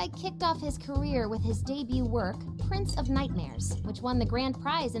 Says the guy kicked off his career with his debut work, Prince of Nightmares, which won the grand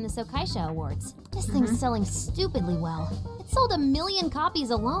prize in the Sokaisha Awards. This thing's selling stupidly well. It sold 1 million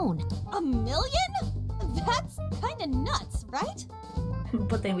copies alone. 1 million? That's kinda nuts, right?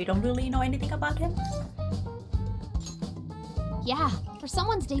 But then we don't really know anything about him. Yeah, for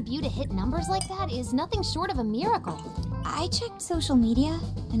someone's debut to hit numbers like that is nothing short of a miracle. I checked social media,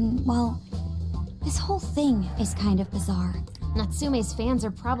 and well, this whole thing is kind of bizarre. Natsume's fans are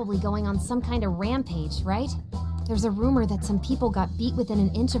probably going on some kind of rampage, right? There's a rumor that some people got beat within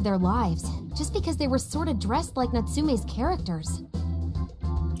an inch of their lives, just because they were sort of dressed like Natsume's characters.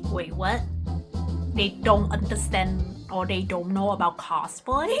 Wait, what? They don't understand or they don't know about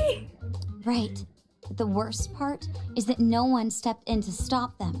cosplay? Right. But the worst part is that no one stepped in to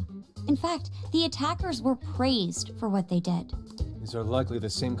stop them. In fact, the attackers were praised for what they did. These are likely the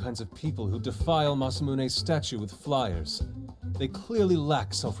same kinds of people who defile Masamune's statue with flyers. They clearly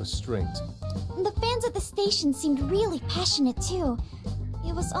lack self-restraint. The fans at the station seemed really passionate too.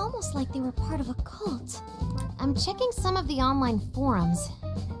 It was almost like they were part of a cult. I'm checking some of the online forums.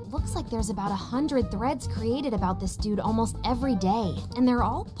 It looks like there's about 100 threads created about this dude almost every day, and they're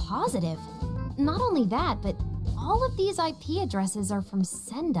all positive. Not only that, but all of these IP addresses are from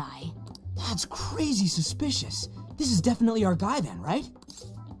Sendai. That's crazy suspicious. This is definitely our guy then, right?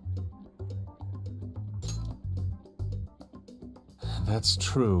 That's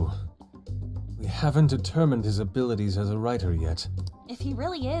true. We haven't determined his abilities as a writer yet. If he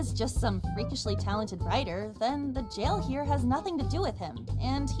really is just some freakishly talented writer, then the jail here has nothing to do with him,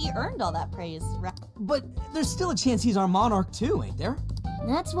 and he earned all that praise, right? But there's still a chance he's our monarch too, ain't there?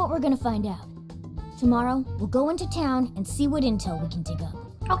 That's what we're gonna find out. Tomorrow, we'll go into town and see what intel we can dig up.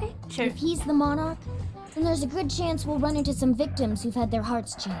 Okay, sure. If he's the monarch, then there's a good chance we'll run into some victims who've had their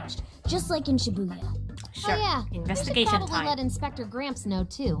hearts changed, just like in Shibuya. Sure. Oh yeah, Investigation we should probably time. let Inspector Gramps know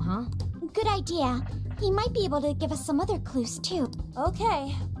too, huh? Good idea. He might be able to give us some other clues too.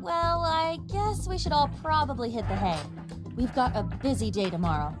 Okay, well, I guess we should all probably hit the hay. We've got a busy day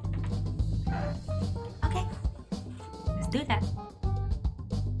tomorrow. Okay. Let's do that.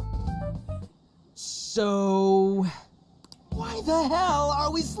 So, why the hell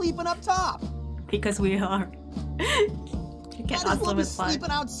are we sleeping up top? Because we are. You Might as well be sleeping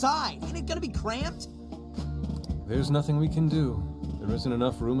outside. Ain't it gonna be cramped? There's nothing we can do. There isn't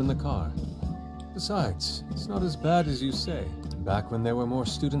enough room in the car. Besides, it's not as bad as you say. Back when there were more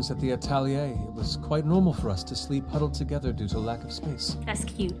students at the atelier, it was quite normal for us to sleep huddled together due to lack of space. That's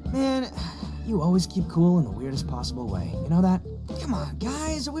cute. Man, you always keep cool in the weirdest possible way. You know that? Come on,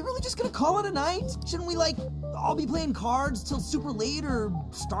 guys, are we really just gonna call it a night? Shouldn't we, like, all be playing cards till super late or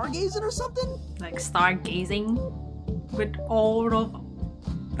stargazing or something? Like stargazing with all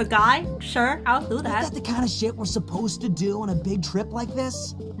of the guy? Sure, I'll do that. Is that the kind of shit we're supposed to do on a big trip like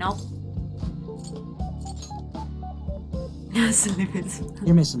this? No.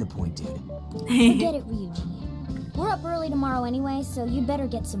 You're missing the point, dude. Forget it, Ryuji. We're up early tomorrow anyway, so you'd better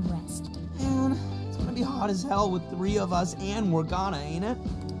get some rest. Man, it's gonna be hot as hell with 3 of us and Morgana, ain't it?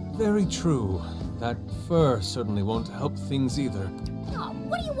 Very true. That fur certainly won't help things either. Oh,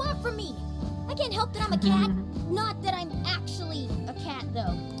 what do you want from me? I can't help that I'm a cat. Not that I'm actually a cat,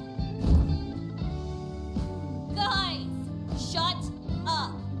 though. Guys, shut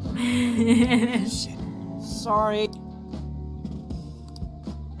up. Shit. Sorry.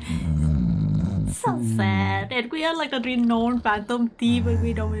 So sad. And we are like the renowned phantom thief, but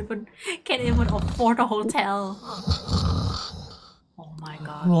we can't even afford a hotel. Oh my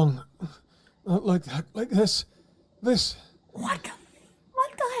god. Wrong. Not like that. Like this. This. What the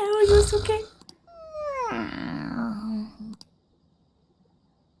hell are you looking?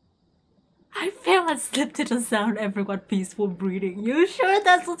 I feel I slipped to the sound everyone peaceful breathing. You sure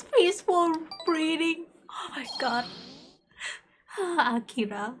that's what's peaceful breathing? Oh my god.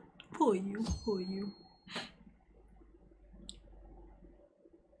 Akira. Poor you, poor you.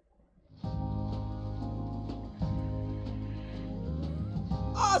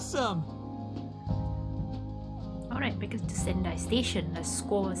 Awesome! Alright, make it to Sendai Station. Let's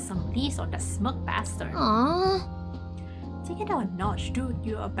score some leads on that smug bastard. Aww. Take it down a notch, dude.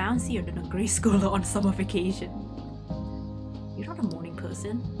 You're a bouncier than a grade schooler on summer vacation. You're not a morning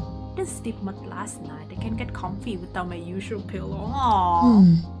person. Didn't sleep much last night. I can get comfy without my usual pillow. Aww.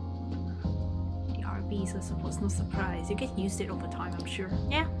 The RVs are supposed no surprise. You get used to it over time, I'm sure.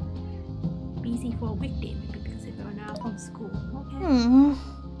 Yeah. Busy for a weekday, maybe because if you're now from school. Okay.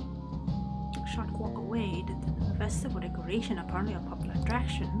 Short walk away. The festival decoration apparently a popular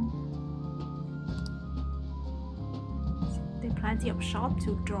attraction. There are plenty of shops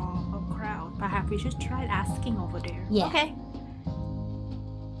to draw a crowd. Perhaps we should try asking over there. Yeah. Okay.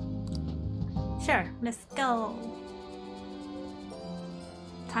 Sure, let's go.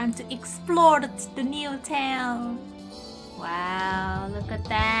 Time to explore the new town. Wow, look at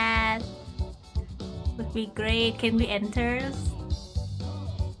that. Would be great. Can we enter?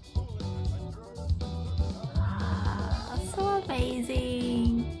 Ah, so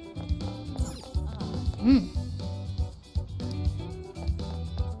amazing.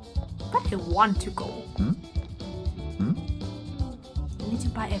 But I want to go. I need to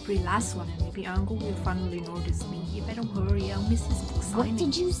buy every last one and maybe Uncle will finally notice me. If I don't hurry, I'll miss his book signing. What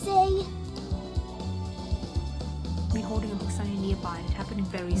did you say? Me holding a book signing nearby. It's happening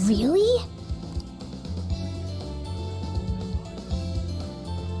very soon. Really?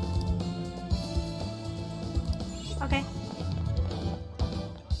 Okay.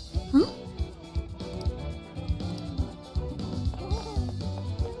 Huh?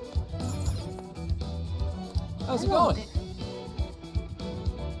 How's it going?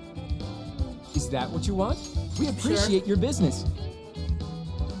 Is that what you want? We appreciate your business.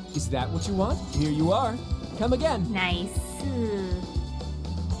 Is that what you want? Here you are. Come again. Nice.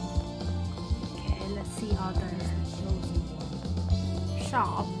 Okay, let's see how the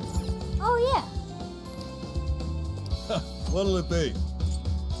shop. Oh, yeah. What'll it be?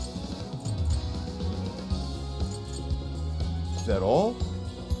 Is that all?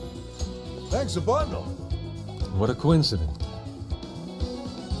 Thanks a bundle. What a coincidence.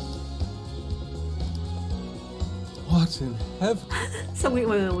 What in heaven? So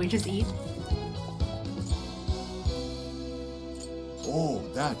we just eat. Oh,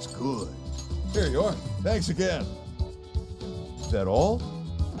 that's good. Here you are. Thanks again. Is that all?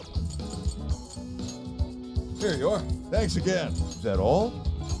 Here you are. Thanks again. Is that all?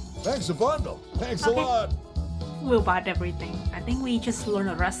 Thanks a bundle. Thanks a lot. We'll buy everything. I think we just learned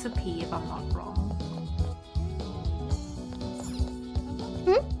a recipe if I'm not wrong.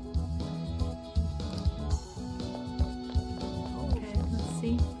 Okay, let's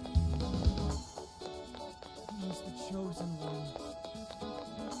see. He's the chosen one.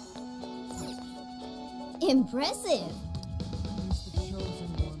 Impressive. He's the chosen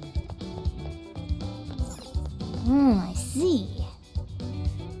I one. see.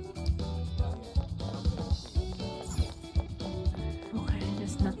 Okay,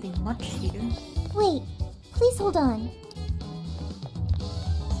 there's nothing much here. Wait, please hold on.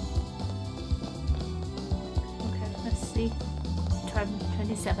 Okay, let's see.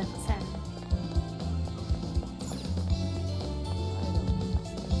 27%.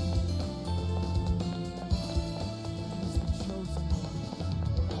 He's the chosen one.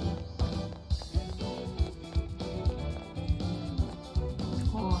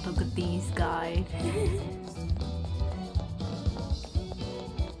 Oh, look at these guys.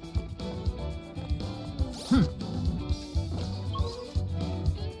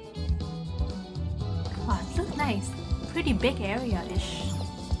 Wow, it looks nice. Pretty big area-ish.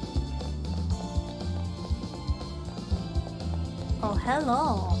 Oh,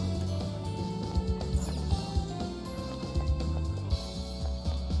 hello.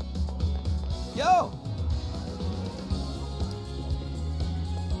 Yo!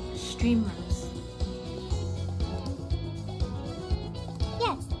 Streamers.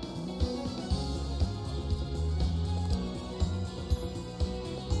 Yes.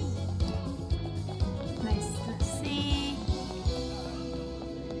 Nice to see.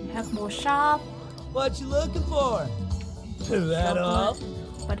 We have more shop. What you looking for? That all?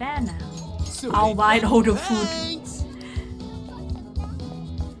 Banana. I'll buy all the food. Thanks.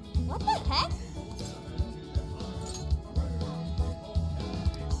 What the heck?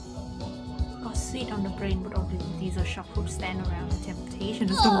 Got sweet on the brain, but obviously these are shop fruit stand around. The temptation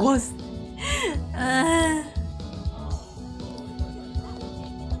is the worst.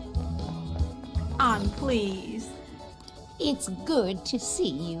 Please. It's good to see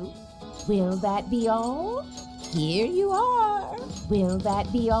you. Will that be all? Here you are. Will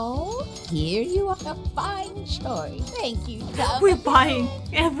that be all? Here you are. A fine choice. Thank you, Dove. We're buying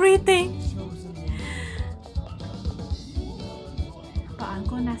everything. But I'm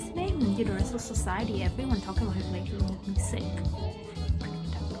gonna say, in the rest of society, everyone talking about it lately makes me sick.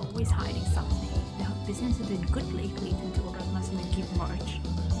 They're always hiding something. Their business has been good lately since the order must keep merch.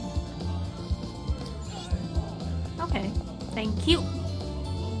 Okay, thank you.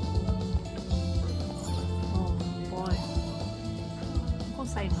 Oh boy. Of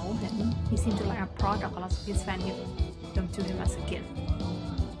course I know him. He seems to like a product. A lot of his fans give them to him as a gift.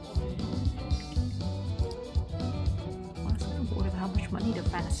 Honestly, I'm worried about how much money the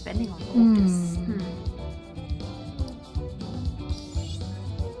fan is spending on all this.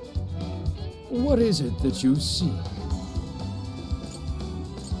 What is it that you seek?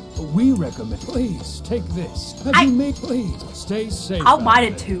 We recommend. Please take this. Please stay safe. I'll buy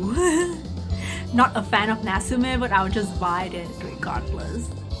it too. Not a fan of Natsume, but I'll just buy it regardless.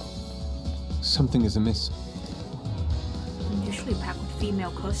 Something is amiss. I'm usually packed with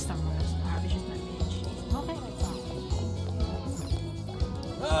female customers. Perhaps just my bitch. Okay.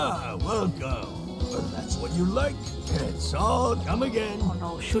 Ah, welcome. That's what you like. It's all come again. Oh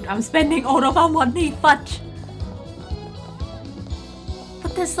no, shoot, I'm spending all of our money, fudge.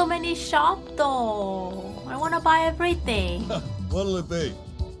 But there's so many shops though. I wanna buy everything. What'll it be?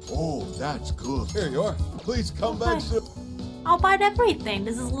 Oh, that's good. Here you are. Please come back soon. I'll buy everything.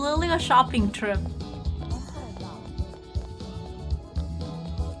 This is literally a shopping trip.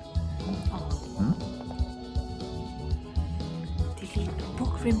 Delete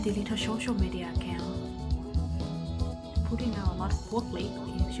book from delete her social media account. Putting out a lot of work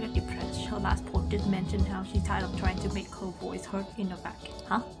lately. She got depressed. Her last post did mention how she's tired of trying to make her voice heard in the back.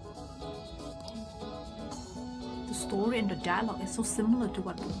 Huh? The story and the dialogue is so similar to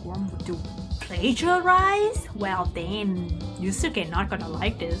what Bookworm would do. Plagiarize? Well then, Yusuke not gonna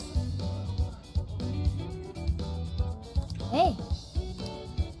like this. Hey.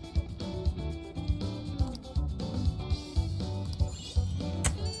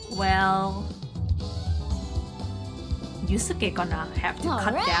 Well, Yusuke gonna have to cut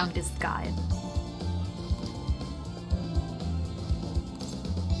Alright. down this guy.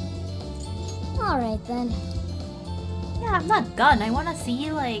 Alright then. Yeah, I'm not done. I wanna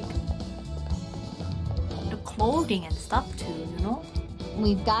see like the clothing and stuff too, you know?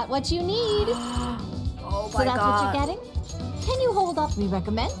 We've got what you need. Oh So my that's god. what you're getting? Can you hold up? We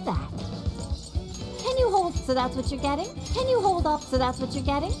recommend that. Can you hold? So that's what you're getting? Can you hold up? So that's what you're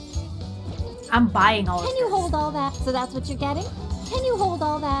getting? I'm buying all of Can you this. hold all that? So that's what you're getting? Can you hold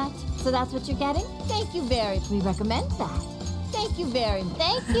all that? So that's what you're getting? Thank you very much. We recommend that. Thank you very much.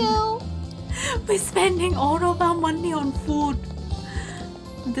 Thank you. We're spending all of our money on food.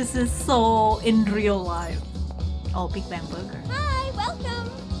 This is so in real life. Oh, Big Bang Burger. Hi, welcome.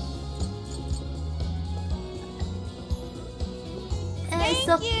 It's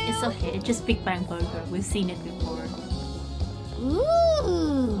okay. It's just Big Bang Burger. We've seen it before.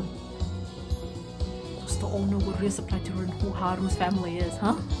 Ooh. Does the owner would resupply to learn who Haru's family is,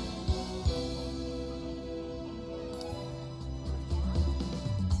 huh?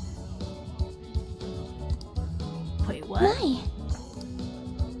 Wait, what? My.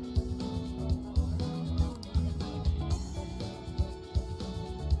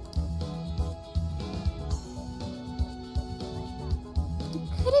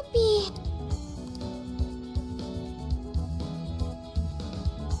 Could it be?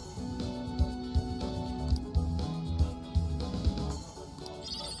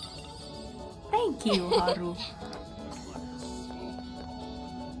 Thank you, Haru.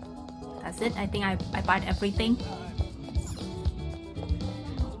 That's it. I think I bought everything.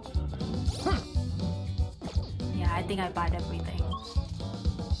 Yeah, I think I bought everything.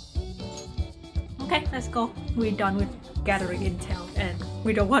 Okay, let's go. We're done with gathering intel and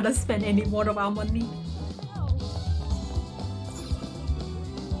We don't want to spend any more of our money.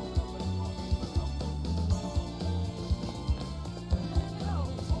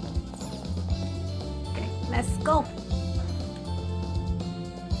 Okay, let's go.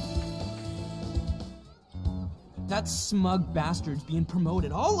 That smug bastard's being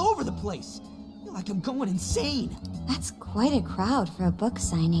promoted all over the place. I feel like I'm going insane. That's quite a crowd for a book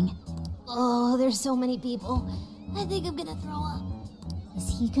signing. Oh, there's so many people. I think I'm gonna throw up.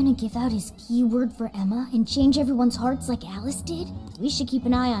 Is he gonna give out his keyword for Emma and change everyone's hearts like Alice did? We should keep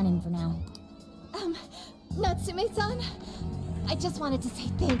an eye on him for now. Natsume-san, I just wanted to say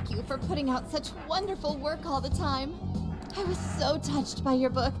thank you for putting out such wonderful work all the time. I was so touched by your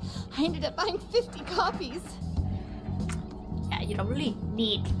book. I ended up buying 50 copies. Yeah, you don't really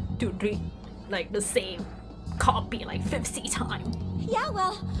need to read like the same copy like 50 times. Yeah,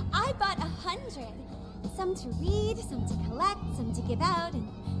 well, I bought 100. Some to read, some to collect, some to give out, and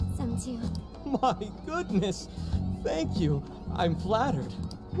some to... My goodness! Thank you. I'm flattered.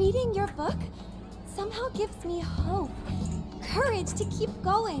 Reading your book somehow gives me hope, courage to keep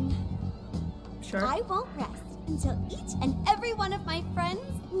going. Sure. I won't rest until each and every one of my friends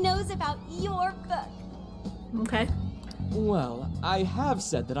knows about your book. Okay. Well, I have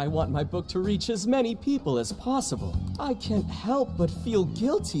said that I want my book to reach as many people as possible. I can't help but feel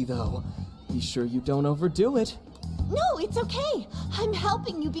guilty, though. Be sure you don't overdo it. No, it's okay. I'm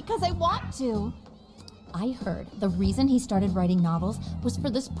helping you because I want to. I heard the reason he started writing novels was for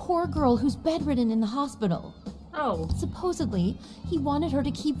this poor girl who's bedridden in the hospital. Oh. Supposedly, he wanted her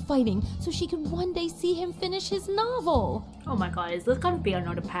to keep fighting so she could one day see him finish his novel. Oh my god, is this gonna be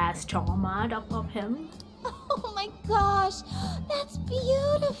another past trauma of him? Oh my gosh, that's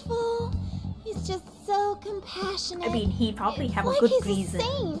beautiful. He's just so compassionate. I mean, he probably It's have like a good he's reason a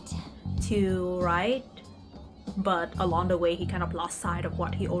saint. to write, but along the way he kind of lost sight of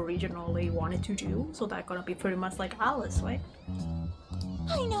what he originally wanted to do, so that's gonna be pretty much like Alice, right?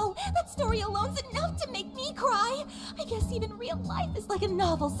 I know, that story alone's enough to make me cry. I guess even real life is like a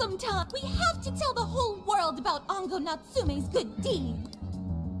novel sometimes. We have to tell the whole world about Ango Natsume's good deed.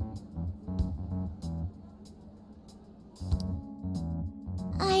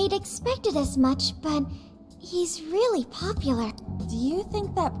 I'd expected as much, but he's really popular. Do you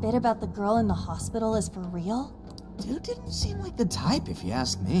think that bit about the girl in the hospital is for real? Dude didn't seem like the type, if you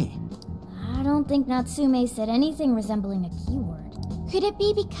ask me. I don't think Natsume said anything resembling a keyword. Could it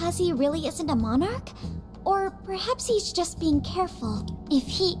be because he really isn't a monarch? Or perhaps he's just being careful. If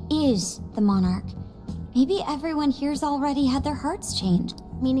he is the monarch, maybe everyone here's already had their hearts changed.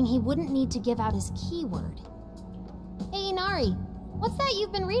 Meaning he wouldn't need to give out his keyword. Hey, Inari, what's that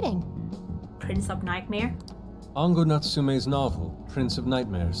you've been reading? Prince of Nightmare? Ango Natsume's novel, Prince of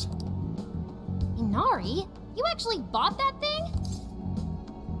Nightmares. Inari? You actually bought that thing?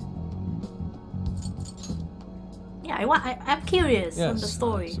 Yeah, I'm curious on the Yes,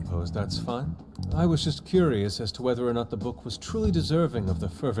 story. I suppose that's fine. I was just curious as to whether or not the book was truly deserving of the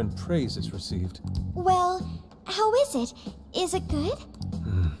fervent praise it's received. Well, how is it? Is it good?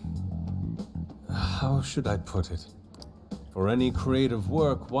 How should I put it? For any creative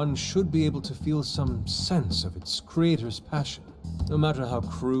work, one should be able to feel some sense of its creator's passion. No matter how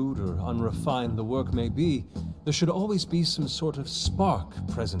crude or unrefined the work may be, there should always be some sort of spark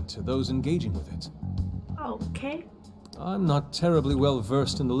present to those engaging with it. Okay. I'm not terribly well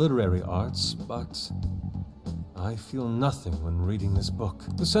versed in the literary arts, but I feel nothing when reading this book.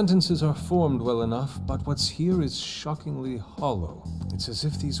 The sentences are formed well enough, but what's here is shockingly hollow. It's as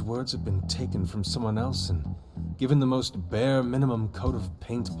if these words have been taken from someone else and given the most bare minimum coat of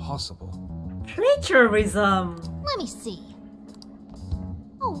paint possible. Plagiarism! Let me see.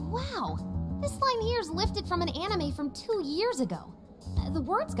 Oh, wow. This line here is lifted from an anime from 2 years ago. The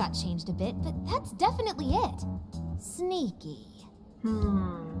words got changed a bit, but that's definitely it. Sneaky.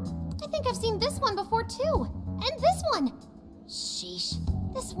 I think I've seen this one before too. And this one. Sheesh.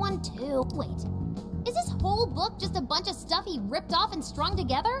 This one too. Wait. Is this whole book just a bunch of stuff he ripped off and strung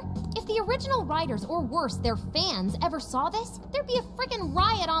together? If the original writers, or worse, their fans, ever saw this, there'd be a frickin'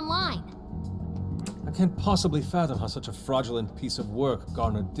 riot online. I can't possibly fathom how such a fraudulent piece of work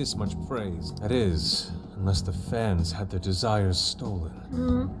garnered this much praise. That is, unless the fans had their desires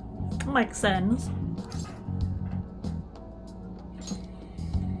stolen. Makes sense.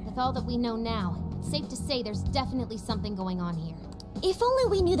 With all that we know now, it's safe to say there's definitely something going on here. If only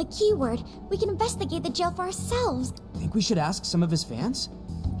we knew the keyword, we can investigate the jail for ourselves. Think we should ask some of his fans?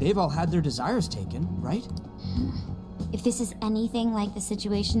 They've all had their desires taken, right? If this is anything like the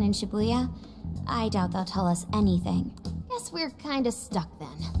situation in Shibuya, I doubt they'll tell us anything. Guess we're kinda stuck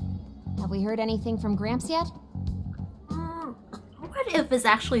then. Have we heard anything from Gramps yet? What if it's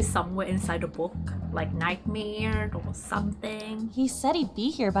actually somewhere inside the book? Like nightmare or something? He said he'd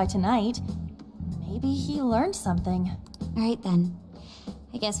be here by tonight. Maybe he learned something. Alright then.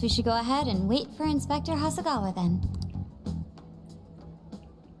 I guess we should go ahead and wait for Inspector Hasagawa then.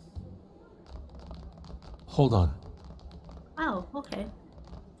 Hold on. Oh, okay.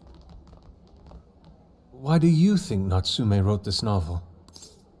 Why do you think Natsume wrote this novel?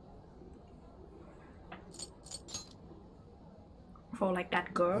 For like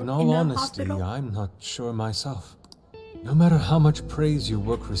that girl In all the honesty, hospital? I'm not sure myself. No matter how much praise your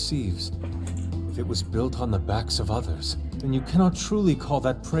work receives, if it was built on the backs of others, then you cannot truly call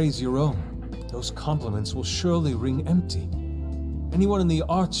that praise your own. Those compliments will surely ring empty. Anyone in the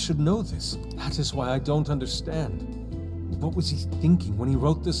arts should know this. That is why I don't understand. What was he thinking when he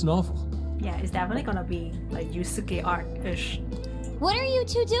wrote this novel? Yeah, it's definitely gonna be like Yusuke art-ish. What are you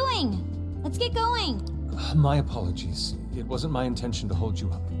two doing? Let's get going. My apologies. It wasn't my intention to hold you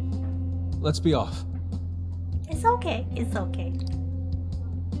up. Let's be off. It's okay, it's okay.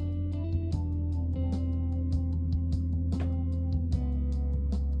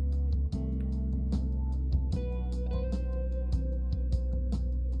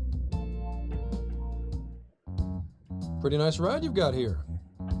 Pretty nice ride you've got here.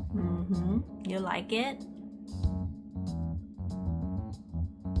 Mm-hmm. You like it?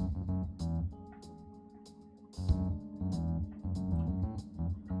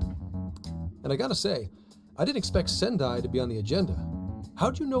 And I gotta say, I didn't expect Sendai to be on the agenda.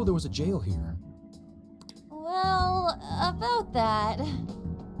 How'd you know there was a jail here? Well, about that.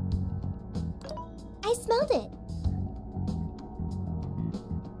 I smelled it.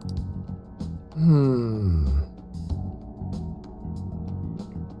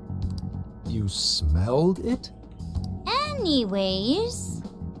 You smelled it? Anyways,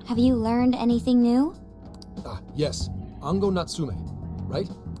 have you learned anything new? Ah, yes. Ango Natsume, right?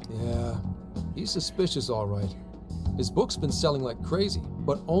 Yeah, he's suspicious all right. His book's been selling like crazy,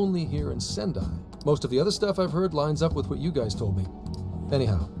 but only here in Sendai. Most of the other stuff I've heard lines up with what you guys told me.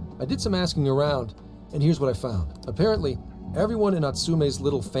 Anyhow, I did some asking around, and here's what I found. Apparently, everyone in Natsume's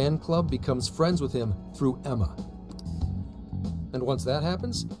little fan club becomes friends with him through Emma. And once that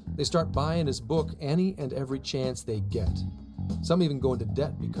happens, they start buying his book any and every chance they get. Some even go into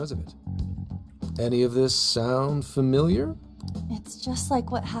debt because of it. Any of this sound familiar? It's just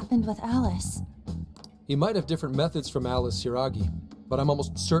like what happened with Alice. He might have different methods from Alice Hiragi, but I'm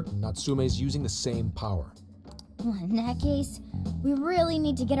almost certain Natsume's using the same power. Well, in that case, we really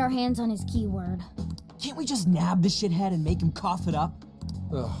need to get our hands on his keyword. Can't we just nab the shithead and make him cough it up?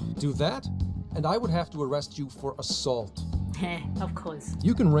 Ugh, do that? And I would have to arrest you for assault. Of course.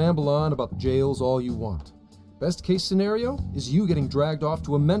 You can ramble on about jails all you want. Best case scenario is you getting dragged off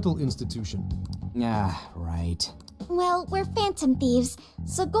to a mental institution. Ah, right. Well, we're phantom thieves,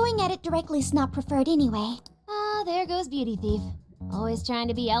 so going at it directly is not preferred anyway. Ah, there goes Beauty Thief. Always trying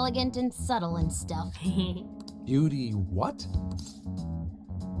to be elegant and subtle and stuff. Beauty what?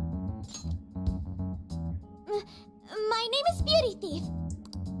 My name is Beauty Thief.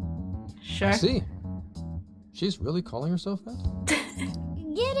 Sure. I see. She's really calling herself that?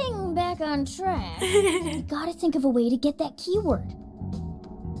 Getting back on track, we gotta think of a way to get that keyword.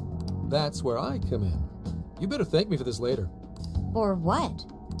 That's where I come in. You better thank me for this later. Or what?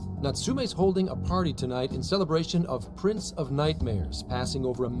 Natsume's holding a party tonight in celebration of Prince of Nightmares, passing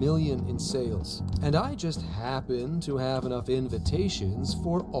over 1 million in sales. And I just happen to have enough invitations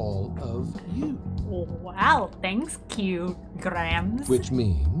for all of you. Oh, wow, thanks, cute Grams. Which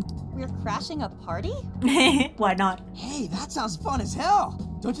mean... We're crashing a party? Why not? Hey, that sounds fun as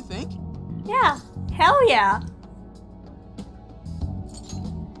hell, don't you think? Yeah, hell yeah.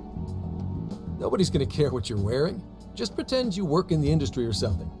 Nobody's gonna care what you're wearing. Just pretend you work in the industry or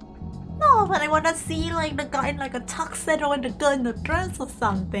something. No, but I want to see like the guy in like a tuxedo and the girl in the dress or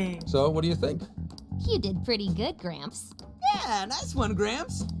something. So, what do you think? You did pretty good, Gramps. Yeah, nice one,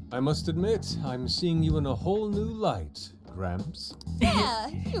 Gramps. I must admit, I'm seeing you in a whole new light, Gramps. Yeah,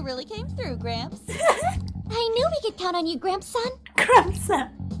 you really came through, Gramps. I knew we could count on you, Gramps-son.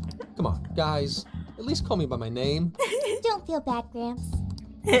 Gramps-son. Come on, guys. At least call me by my name. Don't feel bad, Gramps.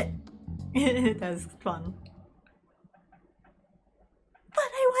 That's fun. But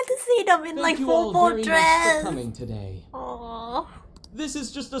I want to see them in Thank like you all full very dress. much for coming today. Aww. This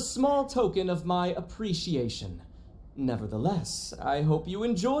is just a small token of my appreciation. Nevertheless, I hope you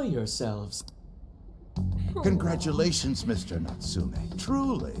enjoy yourselves. Congratulations, Mr. Natsume.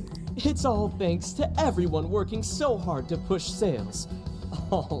 Truly. It's all thanks to everyone working so hard to push sales.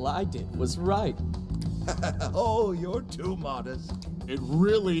 All I did was write. Oh, you're too modest. It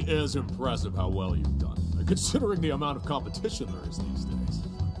really is impressive how well you've done. I considering the amount of competition there is these days.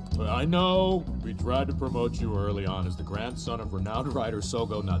 I know we tried to promote you early on as the grandson of renowned writer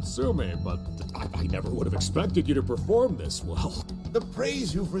Sogo Natsume, but I never would have expected you to perform this well. The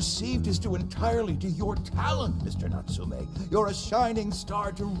praise you've received is due entirely to your talent, Mr. Natsume. You're a shining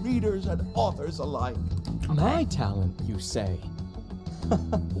star to readers and authors alike. My talent, you say?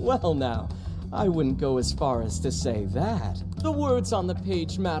 Well now, I wouldn't go as far as to say that. The words on the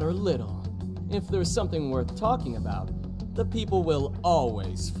page matter little. If there's something worth talking about, the people will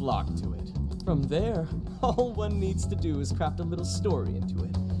always flock to it. From there, all one needs to do is craft a little story into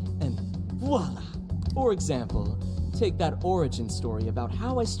it, and voila! For example, take that origin story about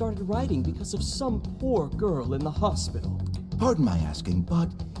how I started writing because of some poor girl in the hospital. Pardon my asking, but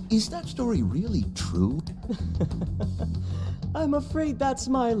is that story really true? I'm afraid that's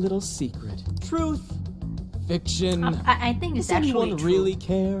my little secret. Truth, fiction. I think it's Does actually anyone true. really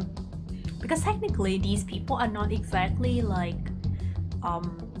care? Because technically these people are not exactly like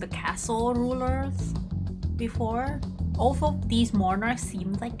the castle rulers before. Although these monarchs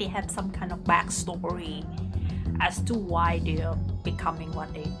seem like they have some kind of backstory as to why they're becoming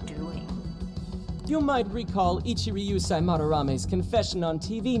what they're doing. You might recall Ichiryu Madarame's confession on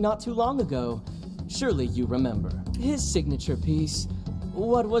TV not too long ago. Surely you remember. His signature piece.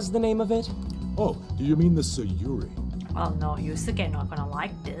 What was the name of it? Oh, do you mean the Sayuri? Oh no, Yusuke not gonna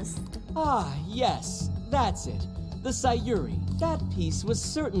like this. Ah, yes, that's it. The Sayuri. That piece was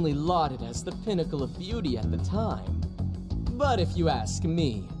certainly lauded as the pinnacle of beauty at the time. But if you ask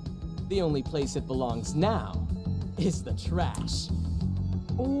me, the only place it belongs now is the trash.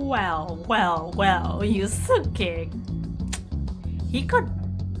 Well, Yusuke. He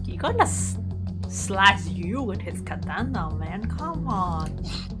gonna slash you with his katana, man. Come on.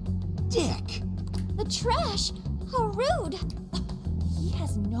 Dick! The trash? How rude! He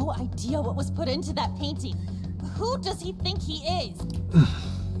has no idea what was put into that painting. Who does he think he is?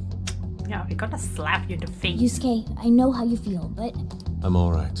 Yeah, he gonna slap you in the face. Yusuke, I know how you feel, but... I'm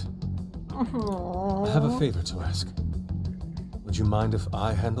alright. Aww. I have a favor to ask. Would you mind if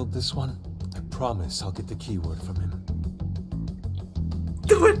I handled this one? I promise I'll get the keyword from him.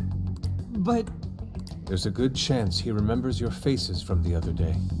 Do it! But... There's a good chance he remembers your faces from the other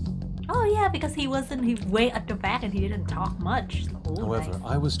day. Oh yeah, because he way at the back and he didn't talk much. So, However, nice.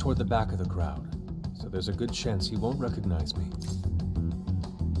 I was toward the back of the crowd, so there's a good chance he won't recognize me.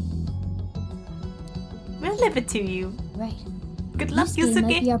 We'll leave it to you. Right. Good luck, Yusuke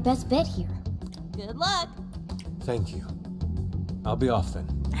might Yusuke. be our best bet here. Good luck. Thank you. I'll be off then.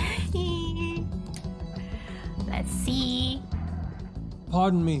 Let's see.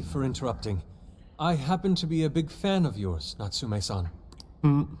 Pardon me for interrupting. I happen to be a big fan of yours, Natsume-san.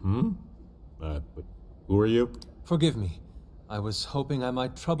 But who are you? Forgive me. I was hoping I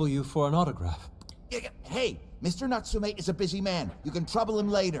might trouble you for an autograph. Hey, Mr. Natsume is a busy man. You can trouble him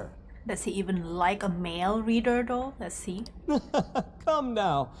later. Does he even like a male reader though? Let's see. Come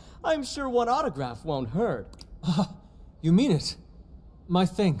now. I'm sure one autograph won't hurt. You mean it? My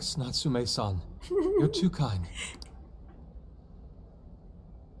thanks, Natsume-san. You're too kind.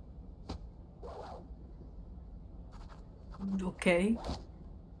 Okay.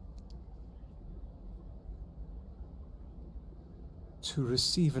 To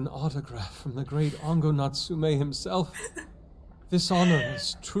receive an autograph from the great Ongo Natsume himself. This honor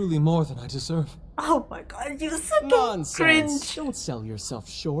is truly more than I deserve. Oh my god, Yusuke! Nonsense. Cringe! Don't sell yourself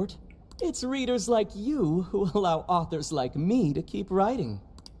short. It's readers like you who allow authors like me to keep writing.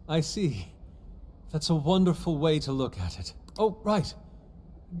 I see. That's a wonderful way to look at it. Oh, right.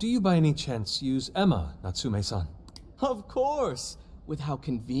 Do you by any chance use Emma, Natsume-san? Of course. With how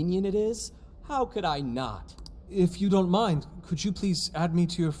convenient it is, how could I not? If you don't mind, could you please add me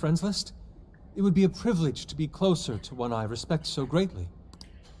to your friends list? It would be a privilege to be closer to one I respect so greatly.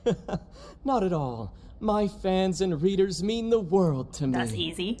 Not at all. My fans and readers mean the world to me. That's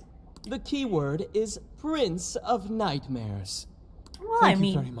easy. The keyword is Prince of Nightmares. Well, Thank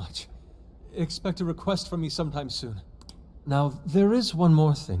you very much. Expect a request from me sometime soon. Now, there is one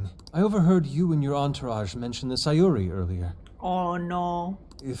more thing. I overheard you and your entourage mention the Sayuri earlier. Oh no.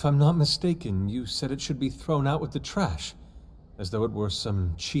 If I'm not mistaken, you said it should be thrown out with the trash, as though it were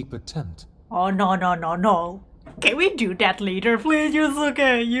some cheap attempt. Oh no. Can we do that later, please,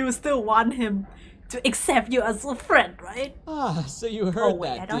 Yusuke? You still want him to accept you as a friend, right? Ah, so you heard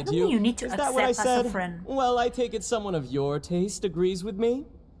wait, that, I don't did you? think you need to Is accept that what I as a said? friend. Well, I take it someone of your taste agrees with me?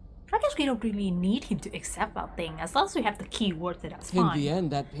 I guess we don't really need him to accept our thing. As long as we have the keywords, that's In fine. the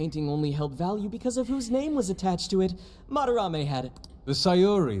end, that painting only held value because of whose name was attached to it. Madarame had... The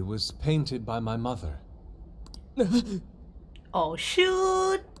Sayuri was painted by my mother. Oh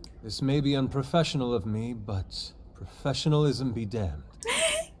shoot! This may be unprofessional of me, but professionalism be damned.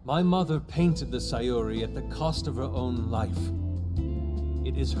 My mother painted the Sayuri at the cost of her own life.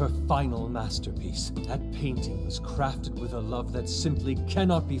 It is her final masterpiece. That painting was crafted with a love that simply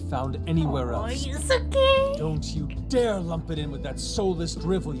cannot be found anywhere else. Yusuke! Don't you dare lump it in with that soulless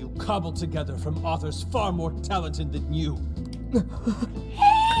drivel you cobbled together from authors far more talented than you.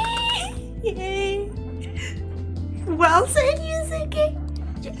 Yay! Well said, Yusuke!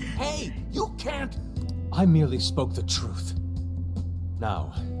 Hey, you can't! I merely spoke the truth.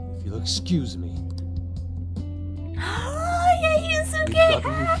 Now, if you'll excuse me. Oh, yeah, Yusuke! We've got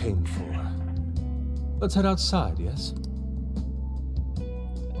what we came for. Let's head outside, yes?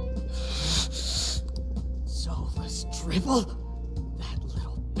 Soulless drivel? That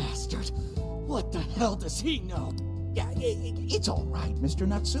little bastard. What the hell does he know? Yeah, it's all right, Mr.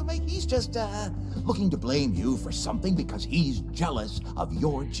 Natsume. He's just, looking to blame you for something because he's jealous of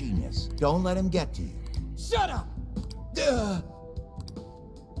your genius. Don't let him get to you. Shut up!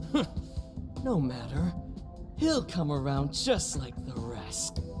 No matter. He'll come around just like the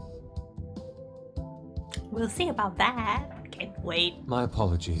rest. We'll see about that. Can't wait. My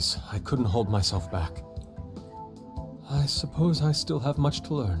apologies. I couldn't hold myself back. I suppose I still have much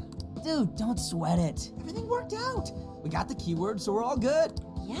to learn. Dude, don't sweat it. Everything worked out. We got the keywords, so we're all good.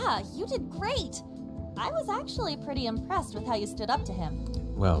 Yeah, you did great. I was actually pretty impressed with how you stood up to him.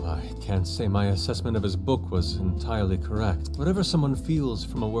 Well, I can't say my assessment of his book was entirely correct. Whatever someone feels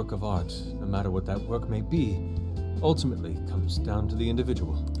from a work of art, no matter what that work may be, ultimately comes down to the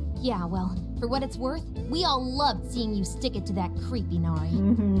individual. Yeah, well, for what it's worth, we all loved seeing you stick it to that creepy Nari.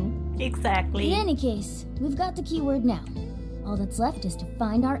 Exactly. In any case, we've got the keyword now. All that's left is to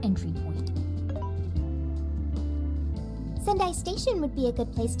find our entry point. Sendai Station would be a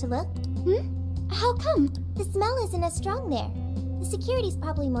good place to look. How come? The smell isn't as strong there. The security's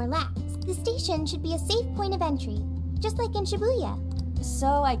probably more lax. The station should be a safe point of entry, just like in Shibuya. So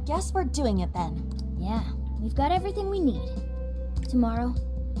I guess we're doing it then. Yeah, we've got everything we need. Tomorrow,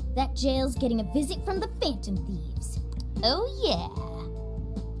 that jail's getting a visit from the Phantom Thieves. Oh yeah.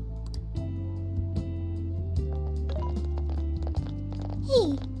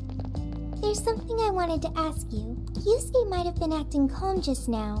 Hey, there's something I wanted to ask you. Yusuke might have been acting calm just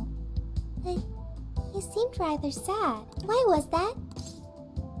now, but he seemed rather sad. Why was that?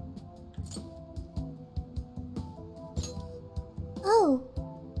 Oh,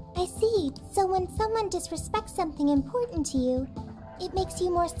 I see. So when someone disrespects something important to you, it makes you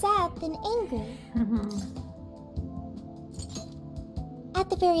more sad than angry. At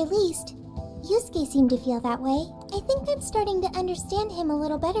the very least, Yusuke seemed to feel that way. I think I'm starting to understand him a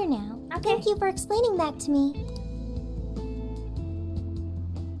little better now. Thank you for explaining that to me.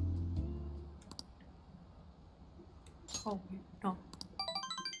 Oh, no.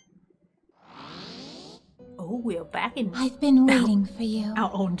 Oh, we're back in... I've been waiting for you. Our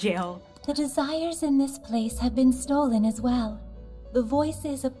own jail. The desires in this place have been stolen as well. The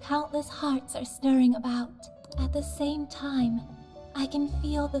voices of countless hearts are stirring about. At the same time, I can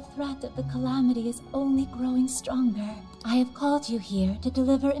feel the threat of the calamity is only growing stronger. I have called you here to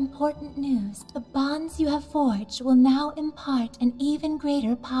deliver important news. The bonds you have forged will now impart an even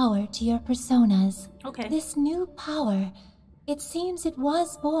greater power to your personas. Okay. This new power, it seems it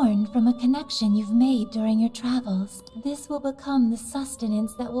was born from a connection you've made during your travels. This will become the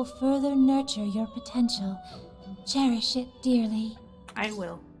sustenance that will further nurture your potential. Cherish it dearly. I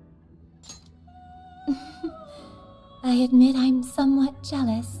will. I admit I'm somewhat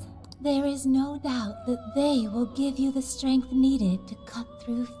jealous. There is no doubt that they will give you the strength needed to cut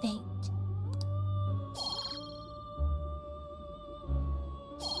through fate.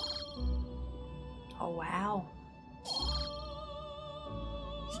 Oh, wow.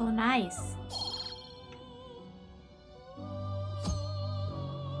 So nice.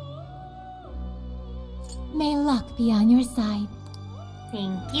 May luck be on your side.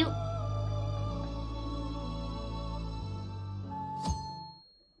 Thank you.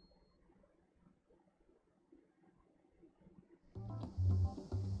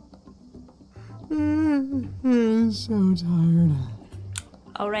 I'm so tired.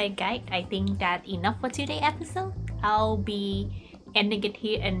 Alright guys, I think that's enough for today's episode. I'll be ending it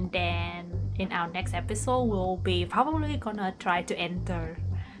here, and then in our next episode we'll be probably gonna try to enter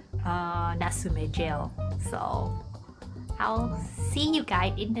Natsume jail. So I'll see you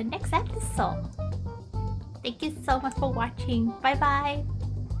guys in the next episode. Thank you so much for watching. Bye bye.